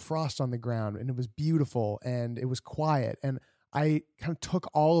was a little frost on the ground and it was beautiful and it was quiet. And I kind of took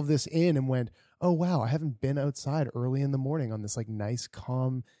all of this in and went, oh wow, I haven't been outside early in the morning on this like nice,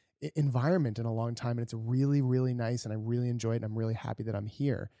 calm environment in a long time. And it's really, really nice. And I really enjoy it. And I'm really happy that I'm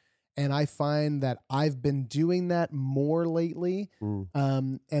here. And I find that I've been doing that more lately,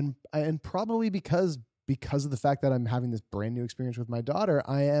 and probably because of the fact that I'm having this brand new experience with my daughter,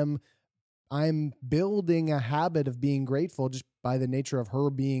 I am I'm building a habit of being grateful just by the nature of her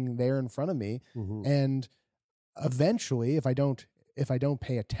being there in front of me. Mm-hmm. And eventually, if I don't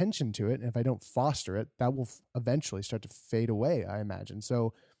pay attention to it, and if I don't foster it, that will eventually start to fade away, I imagine.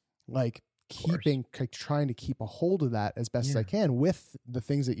 So like trying to keep a hold of that as best as I can with the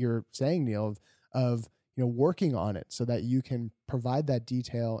things that you're saying, Neil, of working on it so that you can provide that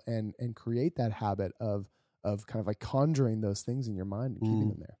detail and create that habit of kind of like conjuring those things in your mind and keeping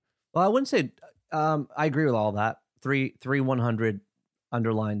them there. Well, I wouldn't say I agree with all that. Three 100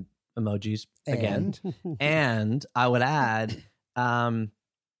 underlined emojis again. And I would add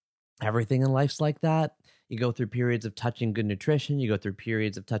everything in life's like that. You go through periods of touching good nutrition. You go through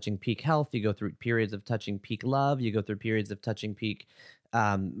periods of touching peak health. You go through periods of touching peak love. You go through periods of touching peak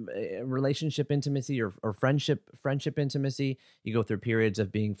relationship intimacy or friendship intimacy. You go through periods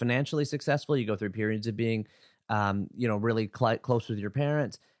of being financially successful. You go through periods of being, really close with your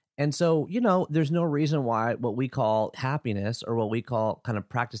parents. And so, there's no reason why what we call happiness or what we call kind of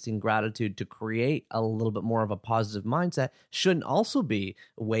practicing gratitude to create a little bit more of a positive mindset shouldn't also be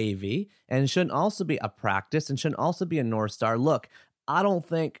wavy and shouldn't also be a practice and shouldn't also be a North Star. Look, I don't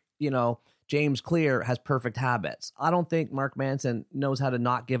think, James Clear has perfect habits. I don't think Mark Manson knows how to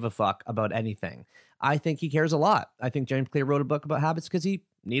not give a fuck about anything. I think he cares a lot. I think James Clear wrote a book about habits because he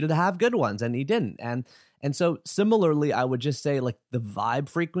needed to have good ones and he didn't. And so similarly, I would just say like the vibe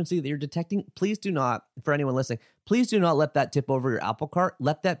frequency that you're detecting, please do not, for anyone listening, please do not let that tip over your apple cart.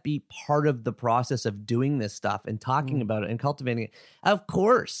 Let that be part of the process of doing this stuff and talking about it and cultivating it. Of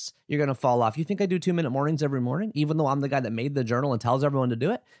course, you're going to fall off. You think I do 2-minute mornings every morning, even though I'm the guy that made the journal and tells everyone to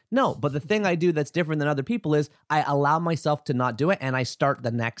do it? No, but the thing I do that's different than other people is I allow myself to not do it and I start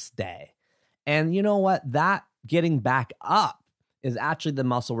the next day. And you know what? That getting back up is actually the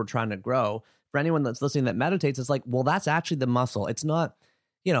muscle we're trying to grow. For anyone that's listening that meditates, it's like, well, that's actually the muscle. It's not,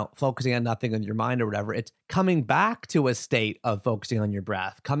 focusing on nothing in your mind or whatever. It's coming back to a state of focusing on your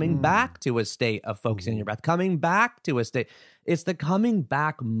breath, coming back to a state of focusing on your breath, coming back to a state. It's the coming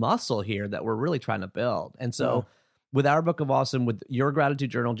back muscle here that we're really trying to build. And so with our Book of Awesome, with your gratitude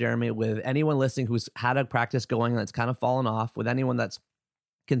journal, Jeremy, with anyone listening who's had a practice going that's kind of fallen off, with anyone that's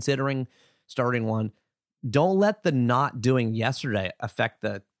considering starting one, don't let the not doing yesterday affect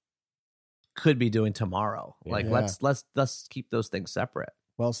the could be doing tomorrow. Like let's keep those things separate.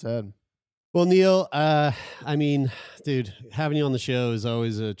 Well said. Well, Neil, dude, having you on the show is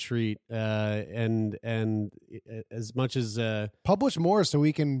always a treat. And as much as publish more so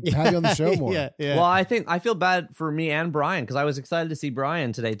we can have you on the show more. Yeah. Well, I feel bad for me and Brian because I was excited to see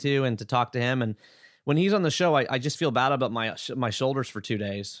Brian today too and to talk to him. And when he's on the show, I just feel bad about my shoulders for 2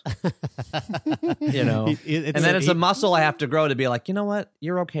 days. And then it's a muscle I have to grow to be like, you know what?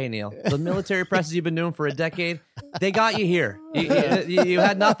 You're okay, Neil. The military presses you've been doing for a decade, they got you here. You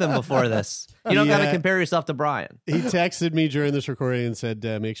had nothing before this. You don't got to compare yourself to Brian. He texted me during this recording and said,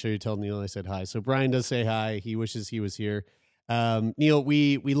 make sure you tell Neil I said hi. So Brian does say hi. He wishes he was here. Neil,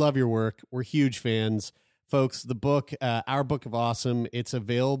 we love your work. We're huge fans. Folks, the book, Our Book of Awesome, it's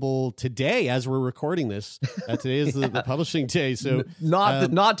available today as we're recording this. Today is the publishing day. So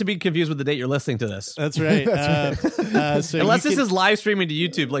not to be confused with the date you're listening to this. That's right. So unless this is live streaming to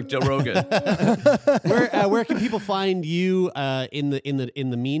YouTube like Joe Rogan. Where can people find you in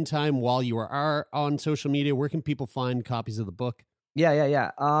the meantime while you are on social media? Where can people find copies of the book?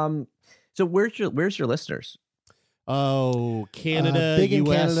 Yeah. So where's your listeners? Oh, Canada, big in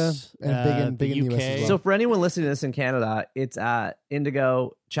US, Canada, and big in the US as well. So for anyone listening to this in Canada, it's at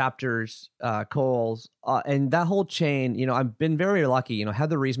Indigo, Chapters, Coles, and that whole chain. I've been very lucky.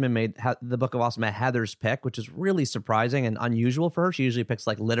 Heather Reisman made the Book of Awesome at Heather's pick, which is really surprising and unusual for her. She usually picks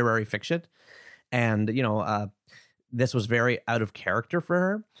like literary fiction, and this was very out of character for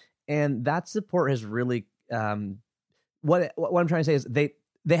her. And that support has really what I'm trying to say is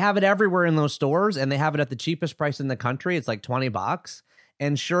they have it everywhere in those stores, and they have it at the cheapest price in the country. It's like $20.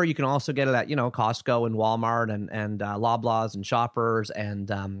 And sure, you can also get it at, Costco and Walmart and Loblaws and Shoppers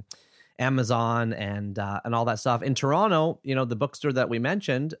and Amazon and all that stuff. In Toronto, the bookstore that we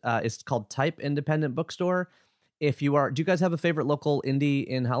mentioned is called Type Independent Bookstore. Do you guys have a favorite local indie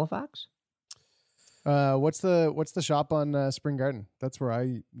in Halifax? What's the shop on Spring Garden? That's where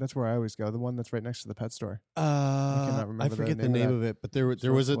I always go. The one that's right next to the pet store. I cannot remember. I forget the name of it, but there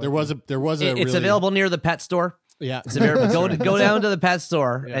was a. It's available near the pet store. Yeah, it's available. Go down to the pet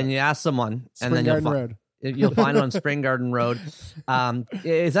store and you ask someone, Spring and then Garden Road. You'll find it on Spring Garden Road.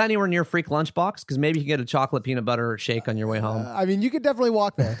 Is that anywhere near Freak Lunchbox? Because maybe you can get a chocolate peanut butter shake on your way home. You could definitely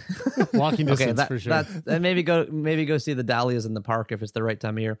walk there. Walking distance for sure. And maybe go see the dahlias in the park if it's the right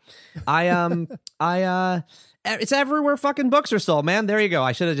time of year. It's everywhere fucking books are sold, man. There you go.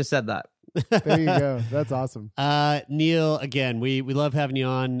 I should have just said that. There you go. That's awesome. Neil, again, we love having you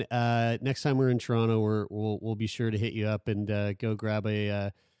on. Next time we're in Toronto, we'll be sure to hit you up and go grab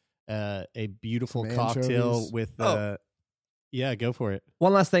a beautiful Some cocktail anchovies. with. Yeah, go for it.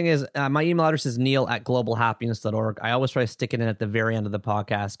 One last thing is my email address is neil@globalhappiness.org. I always try to stick it in at the very end of the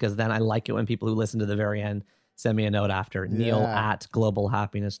podcast because then I like it when people who listen to the very end send me a note after.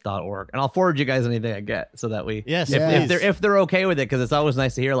 Neil@globalhappiness.org. And I'll forward you guys anything I get so that we, if they're okay with it, because it's always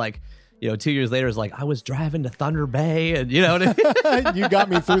nice to hear 2 years later is I was driving to Thunder Bay and you know what I mean? You got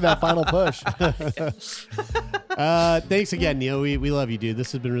me through that final push. Thanks again, Neil. We love you, dude.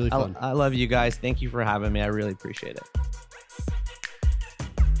 This has been really fun. I love you guys. Thank you for having me. I really appreciate it.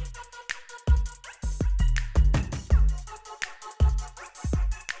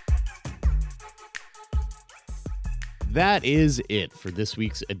 That is it for this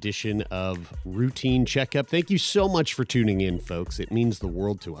week's edition of Routine Checkup. Thank you so much for tuning in, folks. It means the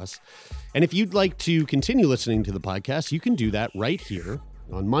world to us. And if you'd like to continue listening to the podcast, you can do that right here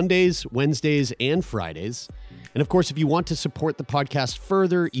on Mondays, Wednesdays, and Fridays. And of course, if you want to support the podcast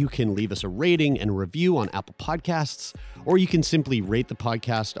further, you can leave us a rating and a review on Apple Podcasts, or you can simply rate the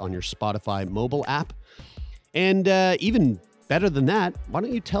podcast on your Spotify mobile app. And even better than that, why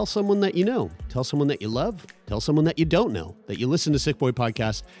don't you tell someone that you know? Tell someone that you love. Tell someone that you don't know that you listen to Sick Boy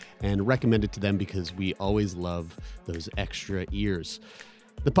Podcast and recommend it to them because we always love those extra ears.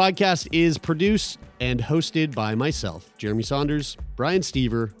 The podcast is produced and hosted by myself, Jeremy Saunders, Brian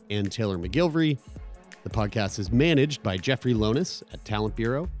Stever, and Taylor McGilvery. The podcast is managed by Jeffrey Lonis at Talent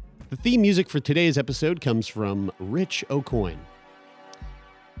Bureau. The theme music for today's episode comes from Rich O'Coin.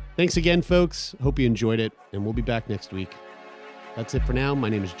 Thanks again, folks. Hope you enjoyed it, and we'll be back next week. That's it for now. My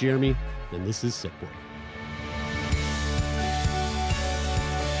name is Jeremy, and this is Sick Boy.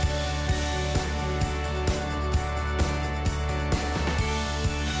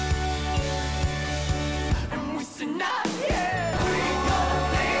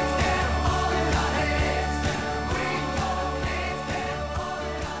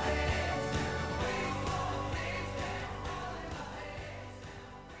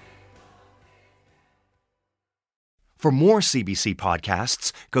 For more CBC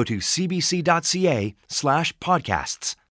podcasts, go to cbc.ca/podcasts.